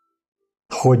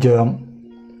 hogy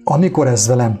amikor ez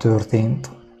velem történt,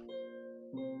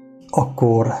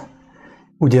 akkor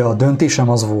ugye a döntésem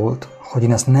az volt, hogy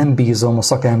én ezt nem bízom a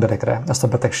szakemberekre, ezt a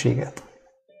betegséget.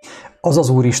 Az az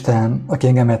Úristen, aki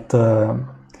engemet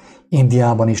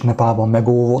Indiában és Nepálban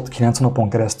megóvott, 90 napon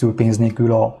keresztül pénz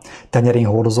nélkül a tenyerén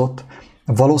hordozott,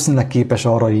 valószínűleg képes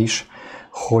arra is,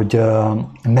 hogy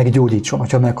meggyógyítson,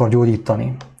 hogyha meg akar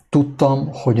gyógyítani. Tudtam,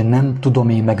 hogy nem tudom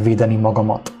én megvédeni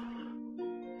magamat.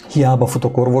 Hiába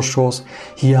futok orvoshoz,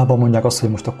 hiába mondják azt, hogy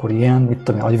most akkor ilyen, mit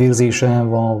tudom én, agyvérzésem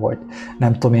van, vagy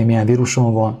nem tudom én milyen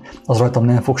vírusom van, az rajtam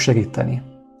nem fog segíteni.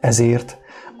 Ezért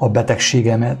a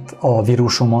betegségemet, a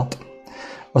vírusomat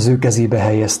az ő kezébe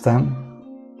helyeztem,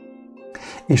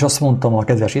 és azt mondtam a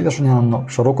kedves édesanyámnak,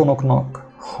 és a rokonoknak,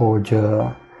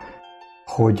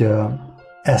 hogy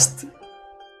ezt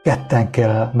ketten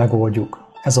kell megoldjuk.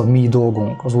 Ez a mi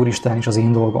dolgunk, az Úristen és az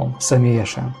én dolgom,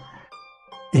 személyesen.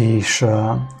 És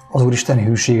az Úristen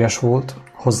hűséges volt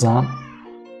hozzám,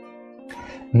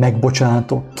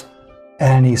 megbocsátott,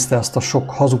 elnézte azt a sok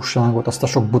hazugságot, azt a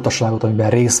sok butaságot, amiben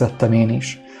részt vettem én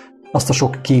is, azt a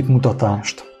sok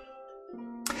képmutatást.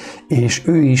 És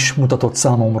ő is mutatott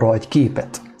számomra egy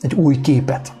képet, egy új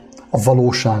képet a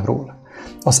valóságról,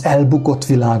 az elbukott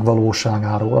világ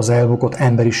valóságáról, az elbukott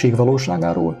emberiség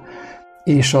valóságáról,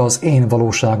 és az én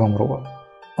valóságomról,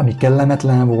 ami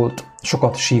kellemetlen volt,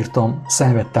 sokat sírtam,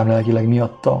 szenvedtem lelkileg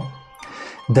miatta,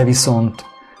 de viszont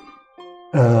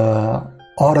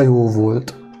arra jó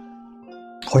volt,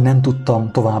 hogy nem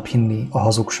tudtam tovább hinni a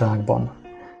hazugságban,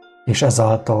 és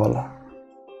ezáltal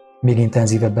még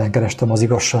intenzívebben kerestem az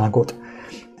igazságot,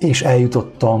 és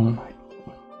eljutottam,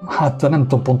 hát nem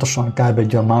tudom pontosan, kb.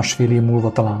 Egy másfél év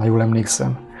múlva, talán, ha jól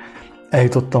emlékszem,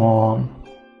 eljutottam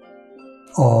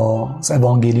az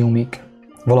evangéliumig.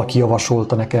 Valaki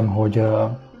javasolta nekem, hogy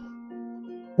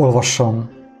olvassam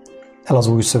el az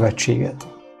új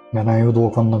szövetséget, mert nagyon jó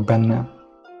dolgok vannak benne.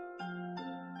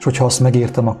 És hogyha azt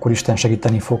megértem, akkor Isten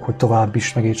segíteni fog, hogy tovább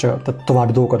is megértsek, tehát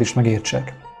további dolgokat is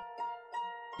megértsek.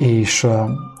 És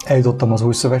eljutottam az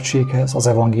új szövetséghez, az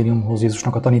evangéliumhoz,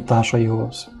 Jézusnak a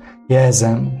tanításaihoz.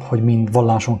 Jelzem, hogy mind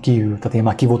valláson kívül, tehát én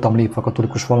már ki voltam lépve a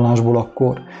katolikus vallásból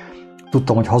akkor,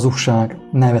 tudtam, hogy hazugság,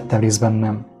 nem vettem részt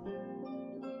bennem.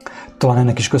 Talán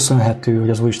ennek is köszönhető, hogy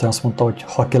az Úristen azt mondta, hogy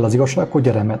ha kell az igazság, akkor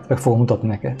gyere, mert meg fogom mutatni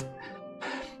neked.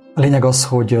 A lényeg az,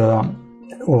 hogy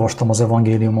olvastam az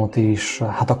evangéliumot, és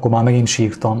hát akkor már megint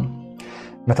sírtam,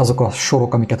 mert azok a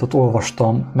sorok, amiket ott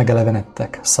olvastam,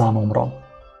 megelevenedtek számomra.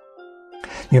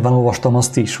 Nyilván olvastam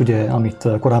azt is, ugye, amit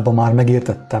korábban már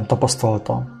megértettem,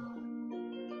 tapasztaltam.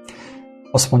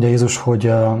 Azt mondja Jézus,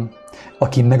 hogy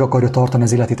aki meg akarja tartani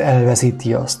az életét,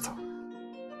 elveszíti azt.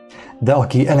 De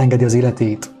aki elengedi az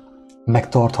életét,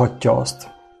 megtarthatja azt.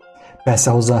 Persze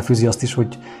hozzáfűzi azt is,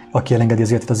 hogy aki elengedi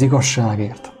az életét az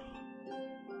igazságért.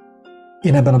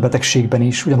 Én ebben a betegségben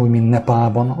is, ugyanúgy, mint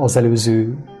Nepálban, az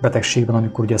előző betegségben,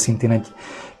 amikor ugye szintén egy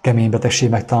kemény betegség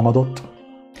megtámadott,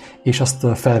 és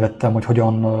azt felvettem, hogy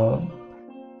hogyan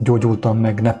gyógyultam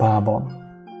meg Nepálban.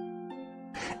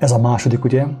 Ez a második,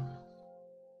 ugye?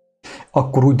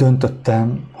 Akkor úgy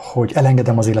döntöttem, hogy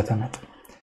elengedem az életemet.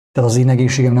 Tehát az én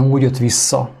egészségem nem úgy jött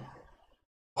vissza,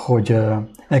 hogy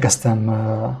elkezdtem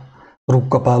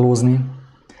rúgkapálózni,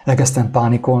 elkezdtem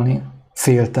pánikolni,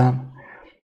 féltem,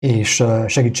 és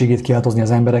segítségét kiáltozni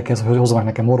az emberekhez, hogy hozzanak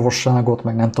nekem orvosságot,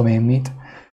 meg nem tudom én mit.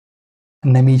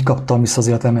 Nem így kaptam vissza az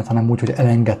életemet, hanem úgy, hogy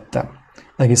elengedtem.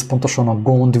 Egész pontosan a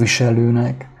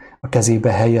gondviselőnek a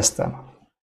kezébe helyeztem.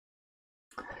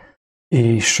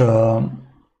 És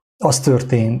az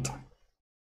történt,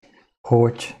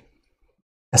 hogy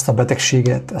ezt a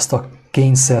betegséget, ezt a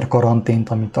kényszer karantént,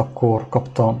 amit akkor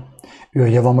kaptam, ő a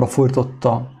javamra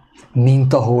fordította,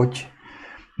 mint ahogy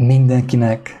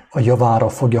mindenkinek a javára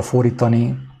fogja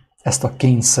fordítani ezt a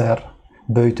kényszer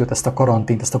böjtöt, ezt a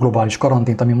karantént, ezt a globális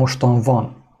karantént, ami mostan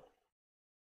van.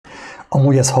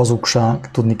 Amúgy ez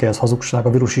hazugság, tudni kell, ez hazugság, a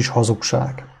vírus is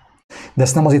hazugság. De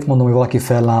ezt nem azért mondom, hogy valaki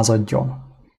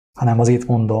fellázadjon, hanem azért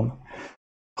mondom,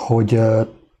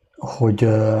 hogy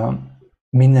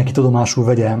mindenki tudomásul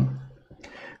vegyem,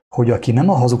 hogy aki nem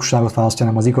a hazugságot választja,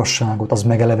 hanem az igazságot, az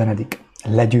megelevenedik,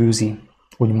 legyőzi,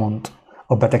 úgymond,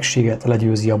 a betegséget,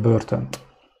 legyőzi a börtönt.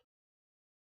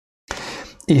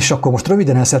 És akkor most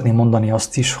röviden el szeretném mondani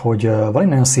azt is, hogy van egy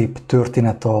nagyon szép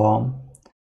történet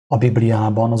a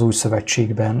Bibliában, az Új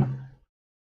Szövetségben,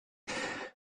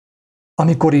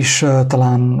 amikor is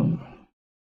talán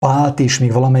Pált és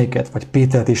még valamelyiket, vagy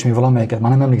Pétert és még valamelyiket,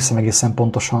 már nem emlékszem egészen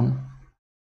pontosan,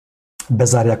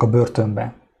 bezárják a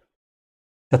börtönbe.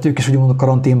 Tehát ők is úgymond a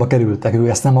karanténba kerültek, ők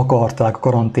ezt nem akarták, a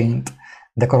karantént,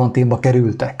 de karanténba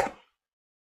kerültek.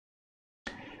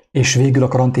 És végül a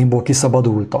karanténból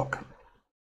kiszabadultak.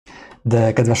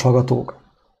 De kedves hallgatók,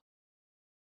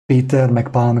 Péter, meg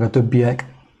Pál, meg a többiek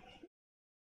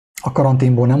a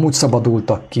karanténból nem úgy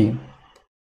szabadultak ki,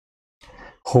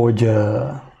 hogy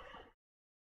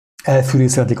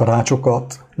elfűrészelték a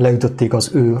rácsokat, leütötték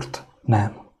az őrt,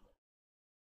 nem.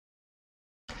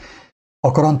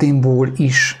 A karanténból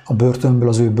is, a börtönből,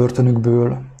 az ő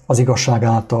börtönükből az igazság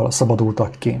által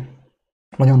szabadultak ki.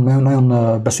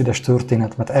 Nagyon beszédes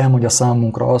történet, mert elmondja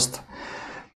számunkra azt,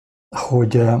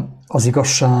 hogy az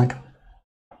igazság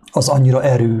az annyira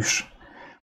erős,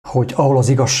 hogy ahol az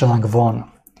igazság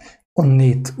van,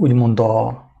 onnét úgymond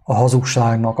a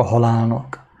hazugságnak, a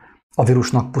halálnak, a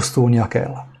vírusnak pusztulnia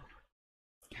kell.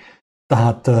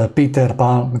 Tehát Péter,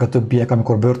 Pál, meg a többiek,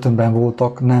 amikor börtönben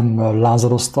voltak, nem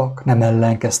lázadoztak, nem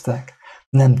ellenkeztek,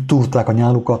 nem túrták a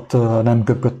nyálukat, nem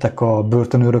köpködtek a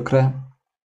börtönőrökre,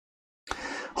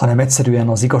 hanem egyszerűen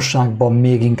az igazságban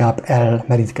még inkább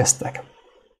elmerítkeztek.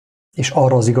 És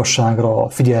arra az igazságra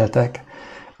figyeltek,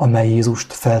 amely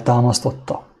Jézust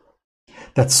feltámasztotta.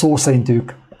 Tehát szó szerint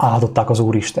ők áldották az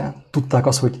Úristen. Tudták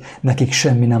azt, hogy nekik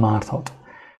semmi nem árthat.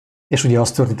 És ugye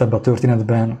az történt ebben a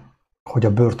történetben, hogy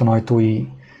a börtön ajtói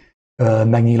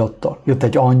megnyílottak. Jött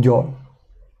egy angyal,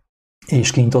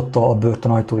 és kinyitotta a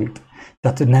börtön ajtóit.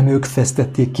 Tehát nem ők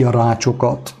fesztették ki a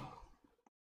rácsokat,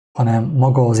 hanem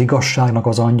maga az igazságnak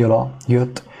az angyala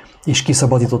jött, és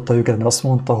kiszabadította őket, mert azt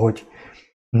mondta, hogy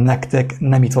nektek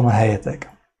nem itt van a helyetek.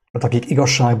 Tehát akik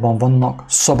igazságban vannak,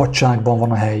 szabadságban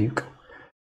van a helyük.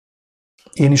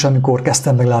 Én is, amikor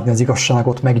kezdtem meglátni az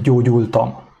igazságot,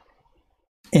 meggyógyultam.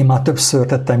 Én már többször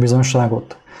tettem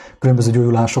bizonyságot különböző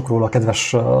gyógyulásokról a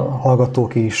kedves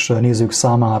hallgatók és nézők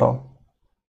számára.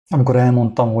 Amikor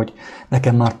elmondtam, hogy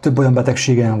nekem már több olyan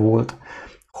betegségem volt,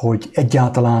 hogy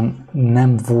egyáltalán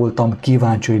nem voltam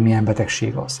kíváncsi, hogy milyen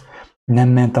betegség az. Nem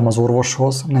mentem az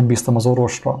orvoshoz, nem bíztam az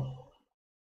orvosra,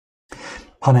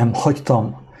 hanem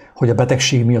hagytam, hogy a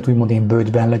betegség miatt úgymond én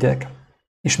bőgyben legyek,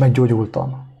 és meggyógyultam.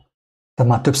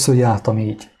 Tehát már többször jártam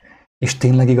így. És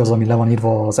tényleg igaz, ami le van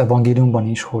írva az evangéliumban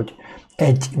is, hogy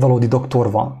egy valódi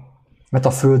doktor van. Mert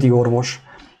a földi orvos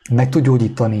meg tud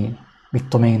gyógyítani, mit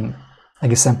tudom én,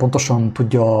 egészen pontosan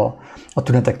tudja a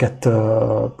tüneteket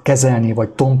kezelni,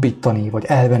 vagy tompítani, vagy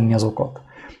elvenni azokat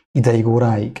ideig,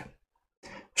 óráig.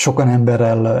 Sokan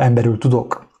emberül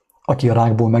tudok, aki a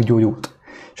rákból meggyógyult,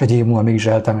 és egy év múlva mégis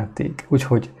eltemették.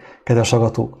 Úgyhogy, kedves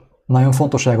hallgatók, nagyon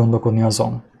fontos elgondolkodni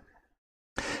azon,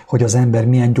 hogy az ember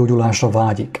milyen gyógyulásra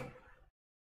vágyik.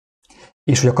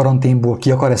 És hogy a karanténból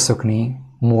ki akar-e szökni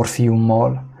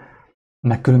morfiummal,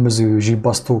 meg különböző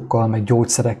zsibbasztókkal, meg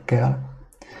gyógyszerekkel,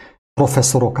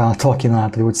 professzorok által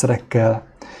kínált gyógyszerekkel,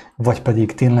 vagy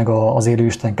pedig tényleg az élő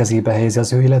Isten kezébe helyezi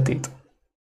az ő életét.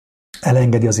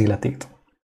 Elengedi az életét.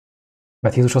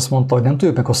 Mert Jézus azt mondta, hogy nem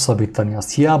tudjuk meghosszabbítani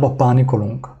azt. Hiába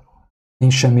pánikolunk.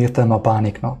 Nincs semmi értelme a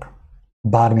pániknak.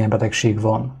 Bármilyen betegség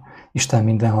van, Isten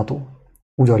mindenható.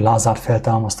 Úgy, ahogy Lázárt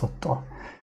feltámasztotta.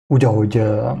 Úgy, ahogy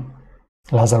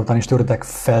Lázár után is történtek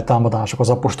feltámadások az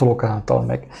apostolok által,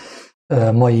 meg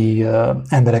mai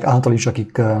emberek által is,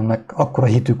 akiknek akkora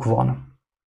hitük van,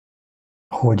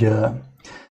 hogy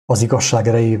az igazság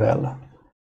erejével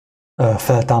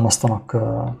feltámasztanak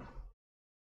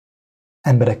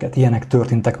embereket. Ilyenek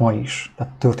történtek ma is,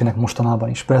 tehát történnek mostanában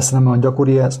is. Persze nem olyan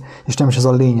gyakori ez, és nem is ez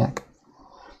a lényeg.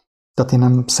 Tehát én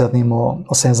nem szeretném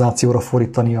a szenzációra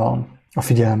fordítani a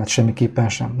figyelmet semmiképpen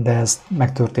sem, de ez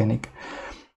megtörténik.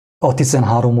 A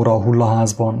 13 óra a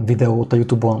hullaházban, videót a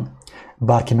YouTube-on,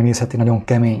 bárki megnézheti, nagyon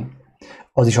kemény.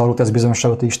 Az is arról tesz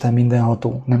bizonyosságot, hogy Isten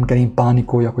mindenható. Nem kell én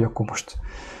pánikoljak, hogy akkor most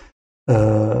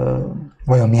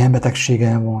vajon milyen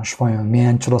betegségem van, és vajon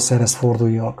milyen csodaszerhez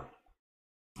forduljak,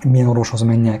 milyen orvoshoz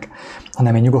menjek,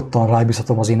 hanem én nyugodtan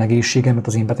rábízhatom az én egészségemet,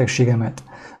 az én betegségemet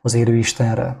az élő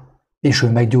Istenre, és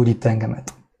ő meggyógyít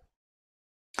engemet.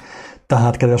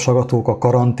 Tehát, kedves hallgatók, a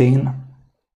karantén,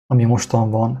 ami mostan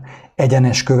van,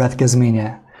 egyenes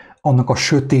következménye annak a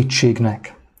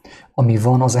sötétségnek, ami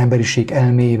van az emberiség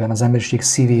elméjében, az emberiség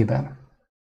szívében.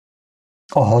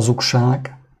 A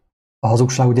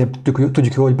hazugság ugye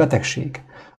tudjuk jól, hogy betegség.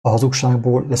 A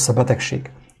hazugságból lesz a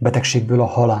betegség. Betegségből a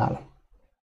halál.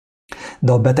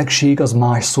 De a betegség az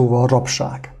más szóval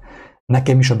rabság.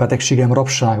 Nekem is a betegségem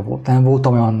rabság volt. Nem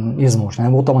voltam olyan izmos,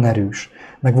 nem voltam olyan erős.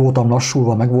 Meg voltam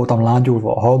lassulva, meg voltam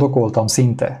lágyulva, haldokoltam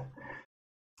szinte.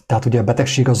 Tehát ugye a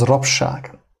betegség az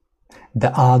rabság. De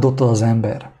áldott az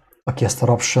ember, aki ezt a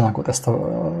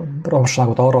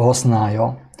rabságot arra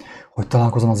használja, hogy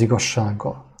találkozzon az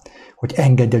igazsággal. Hogy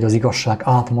engedje, hogy az igazság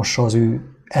átmossa az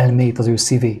ő elmét, az ő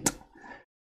szívét,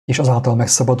 és azáltal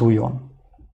megszabaduljon.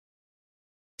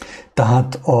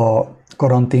 Tehát a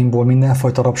karanténból,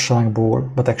 mindenfajta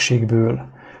rabságból, betegségből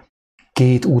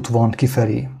 2 út van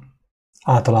kifelé.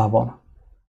 Általában.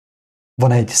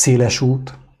 Van egy széles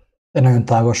út, egy nagyon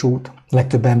tágas út.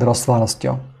 Legtöbb ember azt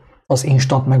választja. Az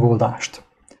instant megoldást,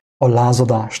 a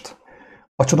lázadást,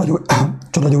 a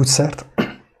csodagyógyszert,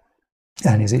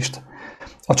 elnézést,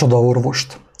 a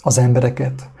csodaorvost, az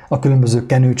embereket, a különböző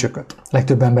kenőcsököt.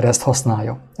 Legtöbb ember ezt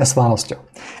használja, ezt választja.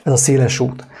 Ez a széles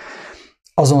út.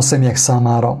 Azon személyek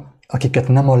számára, akiket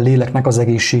nem a léleknek az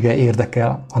egészsége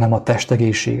érdekel, hanem a test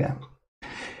egészsége.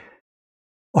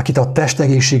 Akit a test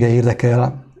egészsége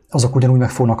érdekel, azok ugyanúgy meg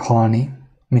fognak halni,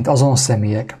 mint azon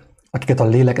személyek, akiket a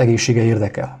lélek egészsége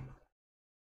érdekel.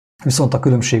 Viszont a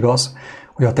különbség az,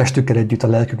 hogy a testükkel együtt a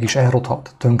lelkük is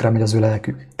elrothat, tönkre megy az ő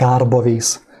lelkük, kárba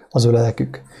vész az ő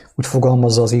lelkük. Úgy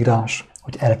fogalmazza az írás,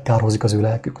 hogy elkárhozik az ő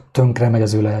lelkük, tönkre megy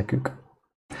az ő lelkük.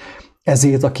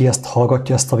 Ezért, aki ezt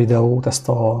hallgatja, ezt a videót, ezt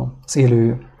az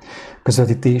élő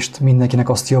közvetítést, mindenkinek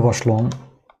azt javaslom,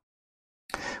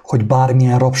 hogy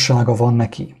bármilyen rabsága van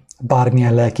neki,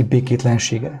 bármilyen lelki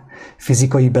békétlensége,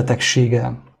 fizikai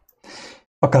betegsége,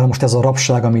 akár most ez a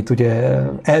rabság, amit ugye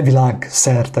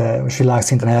világszerte, és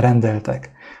világszinten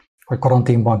elrendeltek, hogy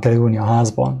karanténban kell ülni a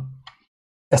házban,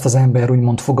 ezt az ember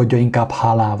úgymond fogadja inkább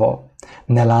hálával,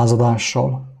 ne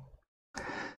lázadással,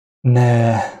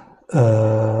 ne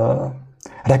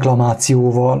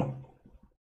reklamációval,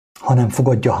 hanem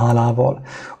fogadja hálával,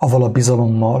 avval a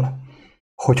bizalommal,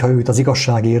 hogyha őt az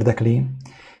igazság érdekli,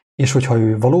 és hogyha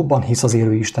ő valóban hisz az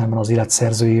élő Istenben, az élet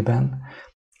szerzőjében,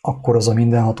 akkor az a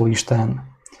mindenható Isten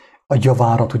a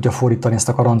javára tudja fordítani ezt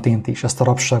a karantént is, ezt a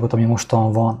rabságot, ami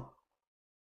mostan van.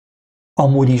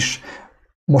 Amúgy is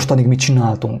mostanig mit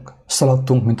csináltunk?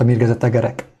 Szaladtunk, mint a mérgezett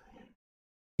egerek.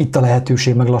 Itt a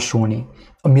lehetőség meglassulni.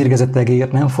 A mérgezett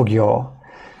egér nem fogja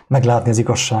meglátni az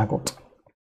igazságot.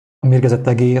 A mérgezett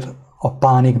egér a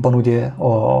pánikban ugye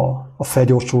a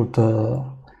felgyorsult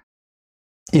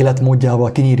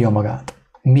életmódjával kinyírja magát.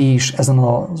 Mi is ezen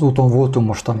az úton voltunk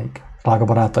mostanig, drága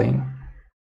barátaim.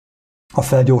 A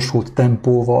felgyorsult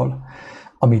tempóval,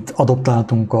 amit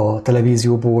adoptáltunk a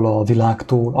televízióból, a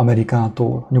világtól,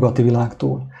 Amerikától, nyugati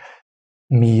világtól,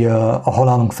 mi a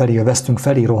halálunk felé, a vesztünk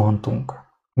felé rohantunk,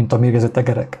 mint a mérgezett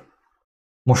egerek.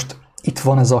 Most itt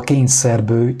van ez a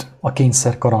kényszerbőjt, a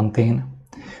kényszerkarantén,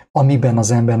 amiben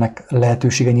az embernek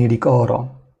lehetősége nyílik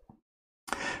arra,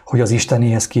 hogy az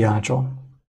Istenéhez kiáltson.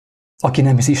 Aki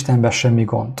nem hisz Istenben, semmi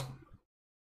gond.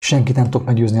 Senkit nem tudok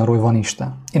meggyőzni arról, hogy van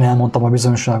Isten. Én elmondtam a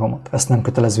bizonyságomat, ezt nem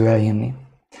kötelező elhinni.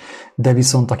 De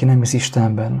viszont aki nem hisz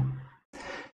Istenben,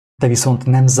 de viszont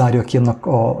nem zárja ki annak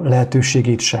a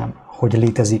lehetőségét sem, hogy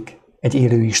létezik egy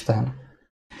élő Isten,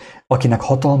 akinek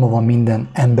hatalma van minden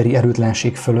emberi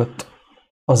erőtlenség fölött,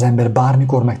 az ember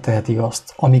bármikor megteheti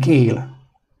azt, amíg él.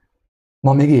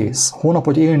 Ma még élsz. Holnap,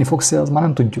 hogy élni fogsz, az már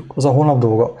nem tudjuk, az a holnap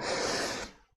dolga.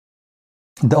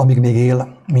 De amíg még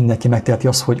él, mindenki megteheti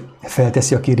azt, hogy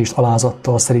felteszi a kérést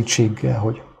alázattal, szerítséggel,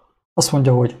 hogy azt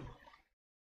mondja,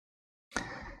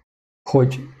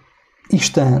 hogy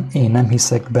Isten, én nem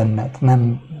hiszek benned,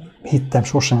 nem hittem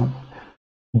sosem,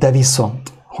 de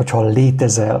viszont, hogyha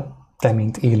létezel, te,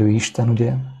 mint élő Isten,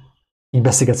 ugye, így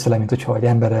beszélgetsz vele, mint hogyha egy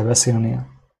emberrel beszélnél.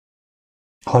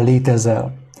 Ha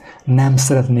létezel, nem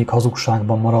szeretnék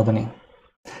hazugságban maradni.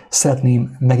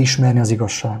 Szeretném megismerni az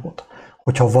igazságot.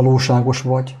 Hogyha valóságos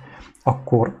vagy,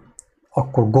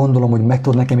 akkor gondolom, hogy meg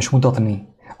tudod nekem is mutatni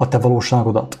a te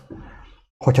valóságodat.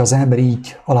 Hogyha az ember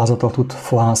így alázattal tud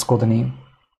fohászkodni,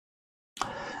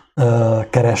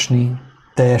 keresni,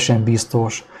 teljesen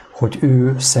biztos, hogy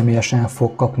ő személyesen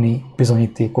fog kapni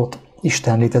bizonyítékot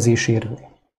Isten létezéséről.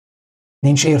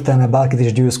 Nincs értelme bárkit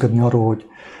is győzködni arról,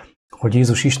 hogy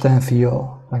Jézus Isten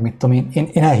fia, meg mit tudom én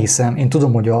elhiszem, én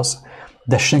tudom, hogy az,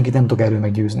 de senkit nem tudok erről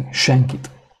meggyőzni. Senkit.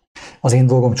 Az én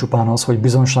dolgom csupán az, hogy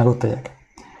bizonyságot tegyek.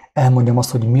 Elmondjam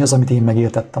azt, hogy mi az, amit én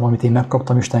megértettem, amit én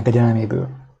megkaptam Isten kegyelméből.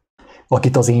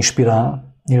 Akit az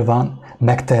inspirál, nyilván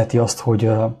megteheti azt,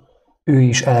 hogy ő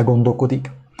is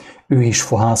elgondolkodik, ő is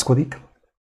fohászkodik,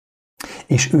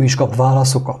 és ő is kap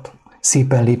válaszokat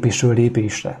szépen lépésről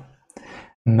lépésre,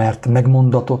 mert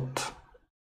megmondatott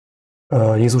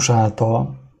Jézus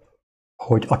által,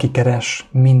 hogy aki keres,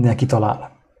 mindenki talál.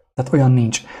 Tehát olyan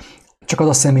nincs. Csak az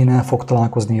a személy nem fog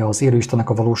találkozni az élő Istennek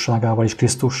a valóságával és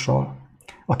Krisztussal,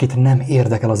 akit nem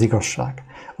érdekel az igazság,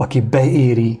 aki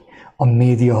beéri a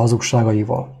média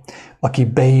hazugságaival, aki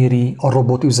beéri a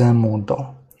robot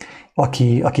üzemmóddal,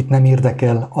 akit nem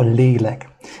érdekel a lélek,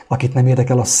 akit nem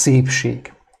érdekel a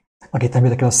szépség, akit nem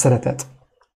érdekel a szeretet,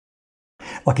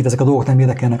 akit ezek a dolgok nem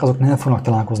érdekelnek, azok nem fognak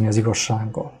találkozni az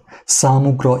igazsággal.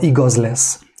 Számukra igaz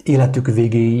lesz életük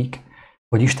végéig,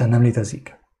 hogy Isten nem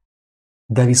létezik.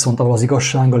 De viszont avval az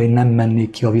igazsággal én nem mennék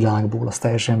ki a világból, az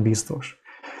teljesen biztos.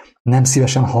 Nem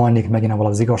szívesen halnék megint avval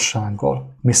az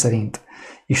igazsággal, miszerint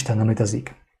Isten nem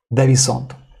létezik. De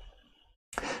viszont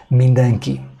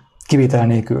mindenki, kivétel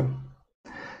nélkül,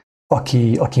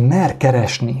 aki mer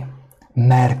keresni,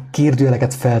 mer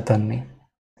kérdőjeleket feltenni,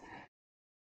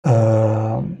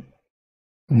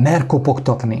 mer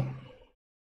kopogtatni,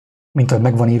 mint ahogy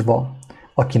megvan írva,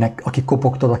 aki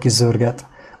kopogtat, aki zörget,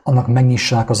 annak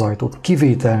megnyissák az ajtót,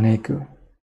 kivétel nélkül.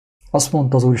 Azt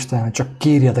mondta az Úristen, hogy csak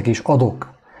kérjetek és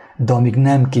adok, de amíg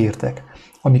nem kértek,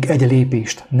 amíg egy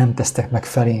lépést nem tesztek meg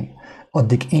felém,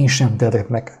 addig én sem tehetek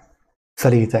meg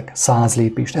felétek 100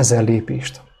 lépést, 1000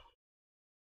 lépést.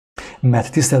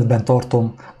 Mert tiszteletben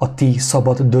tartom a ti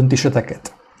szabad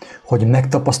döntéseteket, hogy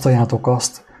megtapasztaljátok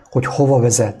azt, hogy hova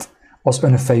vezet az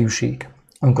önfejűség,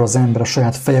 amikor az ember a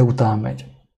saját feje után megy,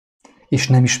 és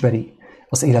nem ismeri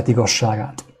az élet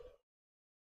igazságát.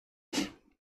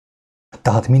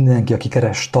 Tehát mindenki, aki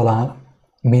keres, talál,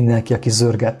 mindenki, aki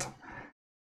zörget,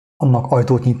 annak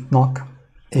ajtót nyitnak,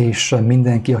 és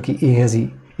mindenki, aki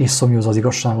éhezi és szomjúz az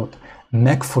igazságot,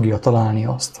 meg fogja találni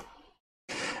azt.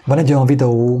 Van egy olyan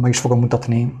videó, meg is fogom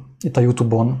mutatni itt a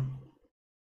YouTube-on,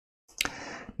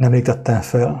 nemrég tettem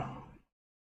fel,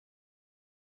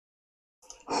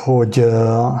 hogy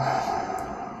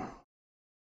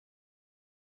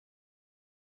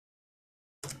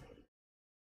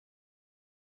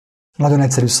nagyon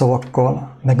egyszerű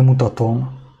szavakkal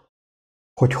megmutatom,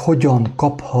 hogy hogyan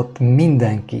kaphat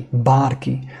mindenki,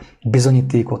 bárki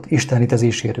bizonyítékot Isten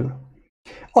létezéséről.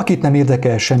 Akit nem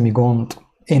érdekel semmi gond,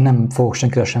 én nem fogok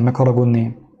senkire sem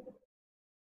megharagudni,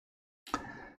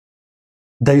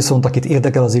 de viszont akit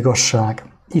érdekel az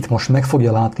igazság, itt most meg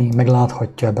fogja látni,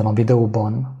 megláthatja ebben a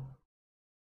videóban,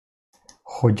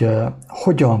 hogy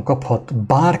hogyan kaphat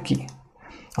bárki,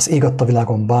 az ég adta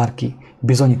világon bárki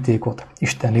bizonyítékot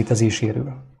Isten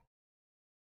létezéséről.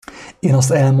 Én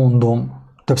azt elmondom,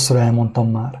 többször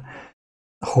elmondtam már,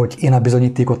 hogy én a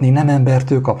bizonyítékot nem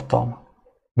embertől kaptam,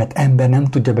 mert ember nem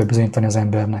tudja bebizonyítani az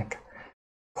embernek,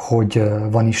 hogy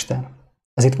van Isten.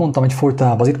 Ezért mondtam egy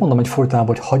folytában,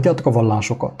 hogy hagyjátok a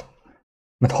vallásokat,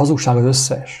 mert hazugság az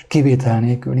összes, kivétel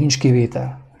nélkül, nincs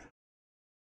kivétel.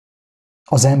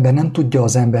 Az ember nem tudja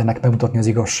az embernek megmutatni az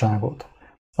igazságot.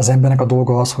 Az embernek a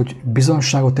dolga az, hogy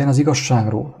bizonyságot tegyen az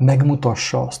igazságról,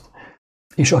 megmutassa azt,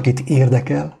 és akit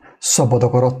érdekel, szabad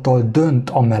akarattal dönt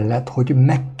amellett, hogy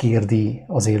megkérdi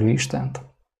az élő Istent.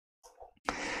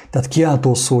 Tehát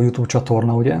kiáltó szó YouTube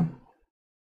csatorna, ugye?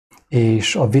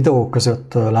 És a videók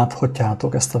között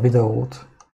láthatjátok ezt a videót,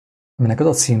 aminek az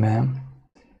a címe,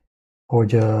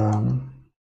 hogy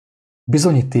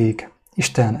bizonyíték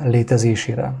Isten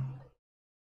létezésére.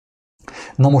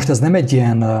 Na most ez nem egy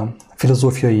ilyen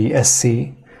filozófiai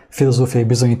esszé, filozófiai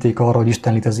bizonyíték arra, hogy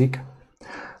Isten létezik,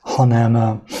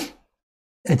 hanem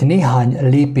egy néhány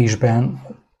lépésben,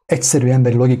 egyszerű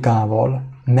emberi logikával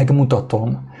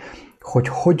megmutatom, hogy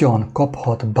hogyan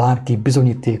kaphat bárki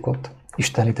bizonyítékot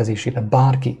Isten létezésére,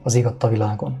 bárki az ég adta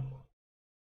világon.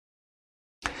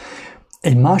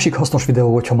 Egy másik hasznos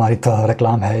videó, hogyha már itt a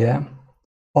reklám helye,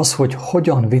 az, hogy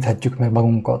hogyan védhetjük meg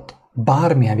magunkat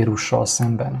bármilyen vírussal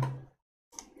szemben.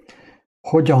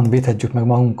 Hogyan védhetjük meg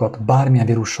magunkat bármilyen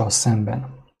vírussal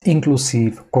szemben.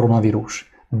 Inkluszív koronavírus,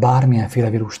 bármilyenféle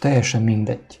vírus, teljesen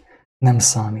mindegy. Nem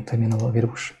számít, hogy milyen az a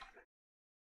vírus.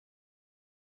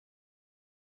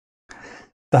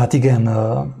 Tehát igen,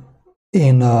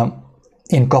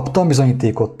 én kaptam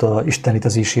bizonyítékot Isten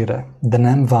létezésére, de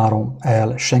nem várom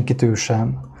el senkitől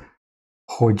sem,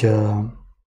 hogy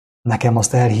nekem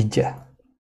azt elhiggye.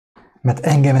 Mert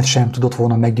engemet sem tudott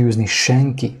volna meggyőzni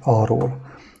senki arról,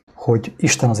 hogy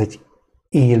Isten az egy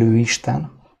élő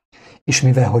Isten, és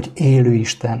mivel, hogy élő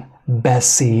Isten,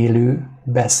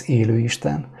 beszélő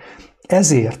Isten,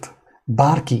 ezért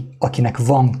bárki, akinek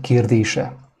van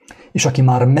kérdése, és aki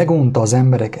már megunta az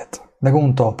embereket,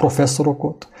 megunta a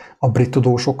professzorokat, a brit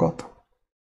tudósokat,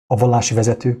 a vallási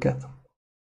vezetőket,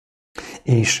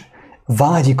 és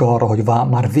vágyik arra, hogy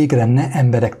már végre ne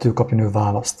emberektől kapjon ő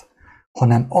választ,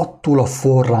 hanem attól a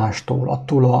forrástól,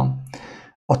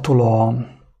 attól a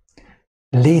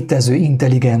létező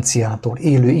intelligenciától,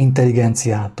 élő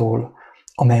intelligenciától,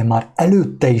 amely már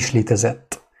előtte is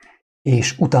létezett,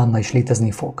 és utána is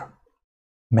létezni fog.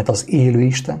 Mert az élő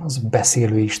Isten, az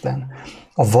beszélő Isten,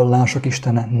 a vallások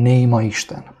Istene, néma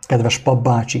Isten. Kedves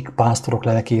papbácsik, pásztorok,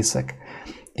 lelkészek,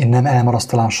 én nem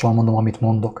elmarasztalással mondom, amit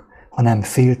mondok, hanem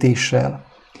féltéssel,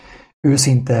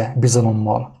 őszinte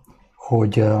bizalommal,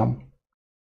 hogy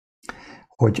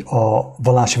a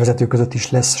vallási vezetők között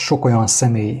is lesz sok olyan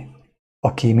személy,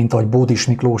 aki, mint ahogy Bódis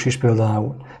Miklós is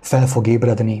például, fel fog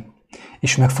ébredni,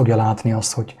 és meg fogja látni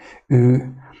azt, hogy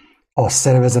ő a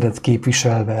szervezetet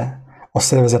képviselve, a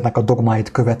szervezetnek a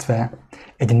dogmáit követve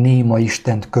egy néma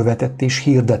Istent követett és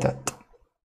hirdetett.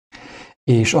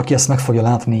 És aki ezt meg fogja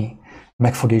látni,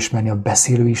 meg fogja ismerni a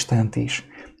beszélő Istent is,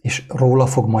 és róla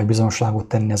fog majd bizonyságot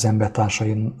tenni az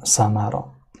embertársaim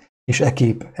számára. És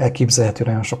ekképp elképzelhető,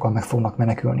 nagyon sokan meg fognak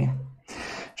menekülni.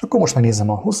 És akkor most megnézem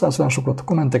a hozzászólásokat, a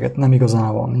kommenteket, nem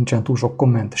igazából, nincsen túl sok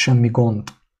komment, semmi gond.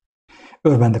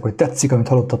 Örvendek, hogy tetszik, amit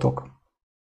hallottatok.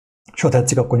 És ha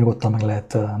tetszik, akkor nyugodtan meg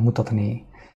lehet mutatni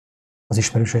az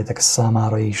ismerőseitek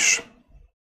számára is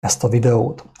ezt a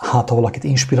videót. Hát, ha valakit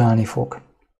inspirálni fog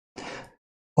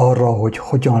arra, hogy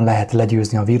hogyan lehet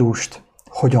legyőzni a vírust,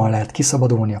 hogyan lehet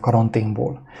kiszabadulni a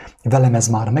karanténból. Velem ez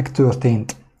már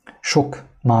megtörtént, sok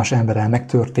más emberrel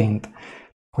megtörtént,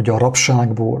 hogy a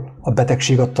rabságból, a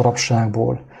betegség adta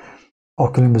rabságból,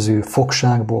 a különböző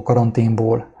fogságból,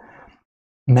 karanténból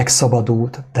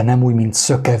megszabadult, de nem úgy, mint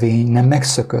szökevény, nem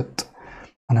megszökött,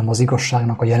 hanem az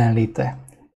igazságnak a jelenléte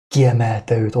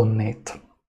kiemelte őt onnét.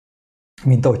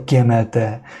 Mint ahogy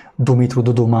kiemelte Dumitru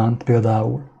Dodománt,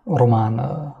 például a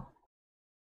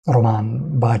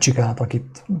román bácsikát,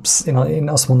 akit én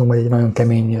azt mondom, hogy egy nagyon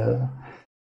kemény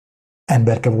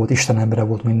emberke volt, Isten embere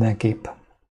volt mindenképp.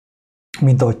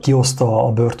 Mint ahogy kihozta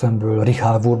a börtönből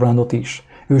Richard Wurmbrandot is,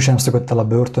 ő sem szökött el a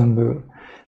börtönből,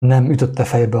 nem ütötte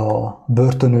fejbe a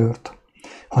börtönőrt,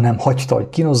 hanem hagyta, hogy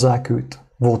kínozzák őt,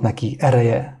 volt neki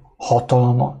ereje,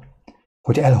 hatalma,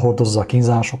 hogy elhordozza a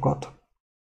kínzásokat.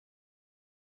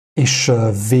 És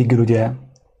végül ugye,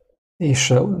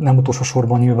 és nem utolsó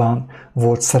sorban nyilván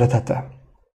volt szeretete,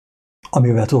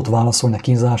 amivel tudott válaszolni a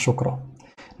kínzásokra.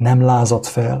 Nem lázadt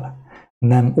fel,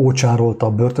 nem ócsárolta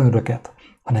a börtönőröket,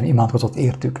 hanem imádkozott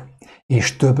értük,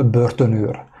 és több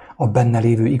börtönőr a benne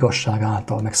lévő igazság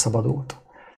által megszabadult.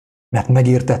 Mert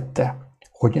megértette,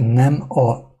 hogy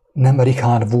nem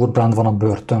Richard Wurmbrand van a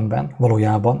börtönben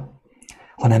valójában,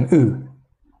 hanem ő,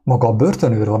 maga a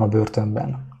börtönőr van a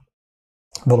börtönben.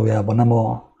 Valójában nem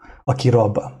aki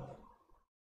rab.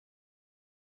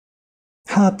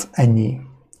 Hát ennyi.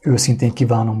 Őszintén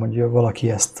kívánom, hogy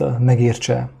valaki ezt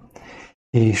megértse,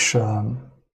 és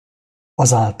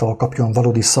azáltal kapjon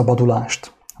valódi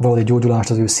szabadulást, valódi gyógyulást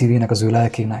az ő szívének, az ő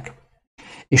lelkének,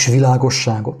 és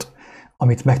világosságot,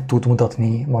 amit meg tud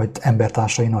mutatni majd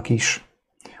embertársainak is,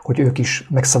 hogy ők is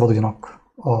megszabaduljanak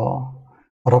a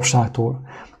rabságtól,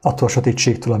 attól a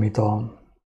sötétségtől, amit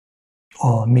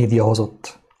a média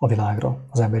hozott a világra,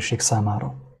 az emberiség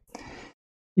számára.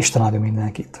 Isten áldja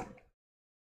mindenkit!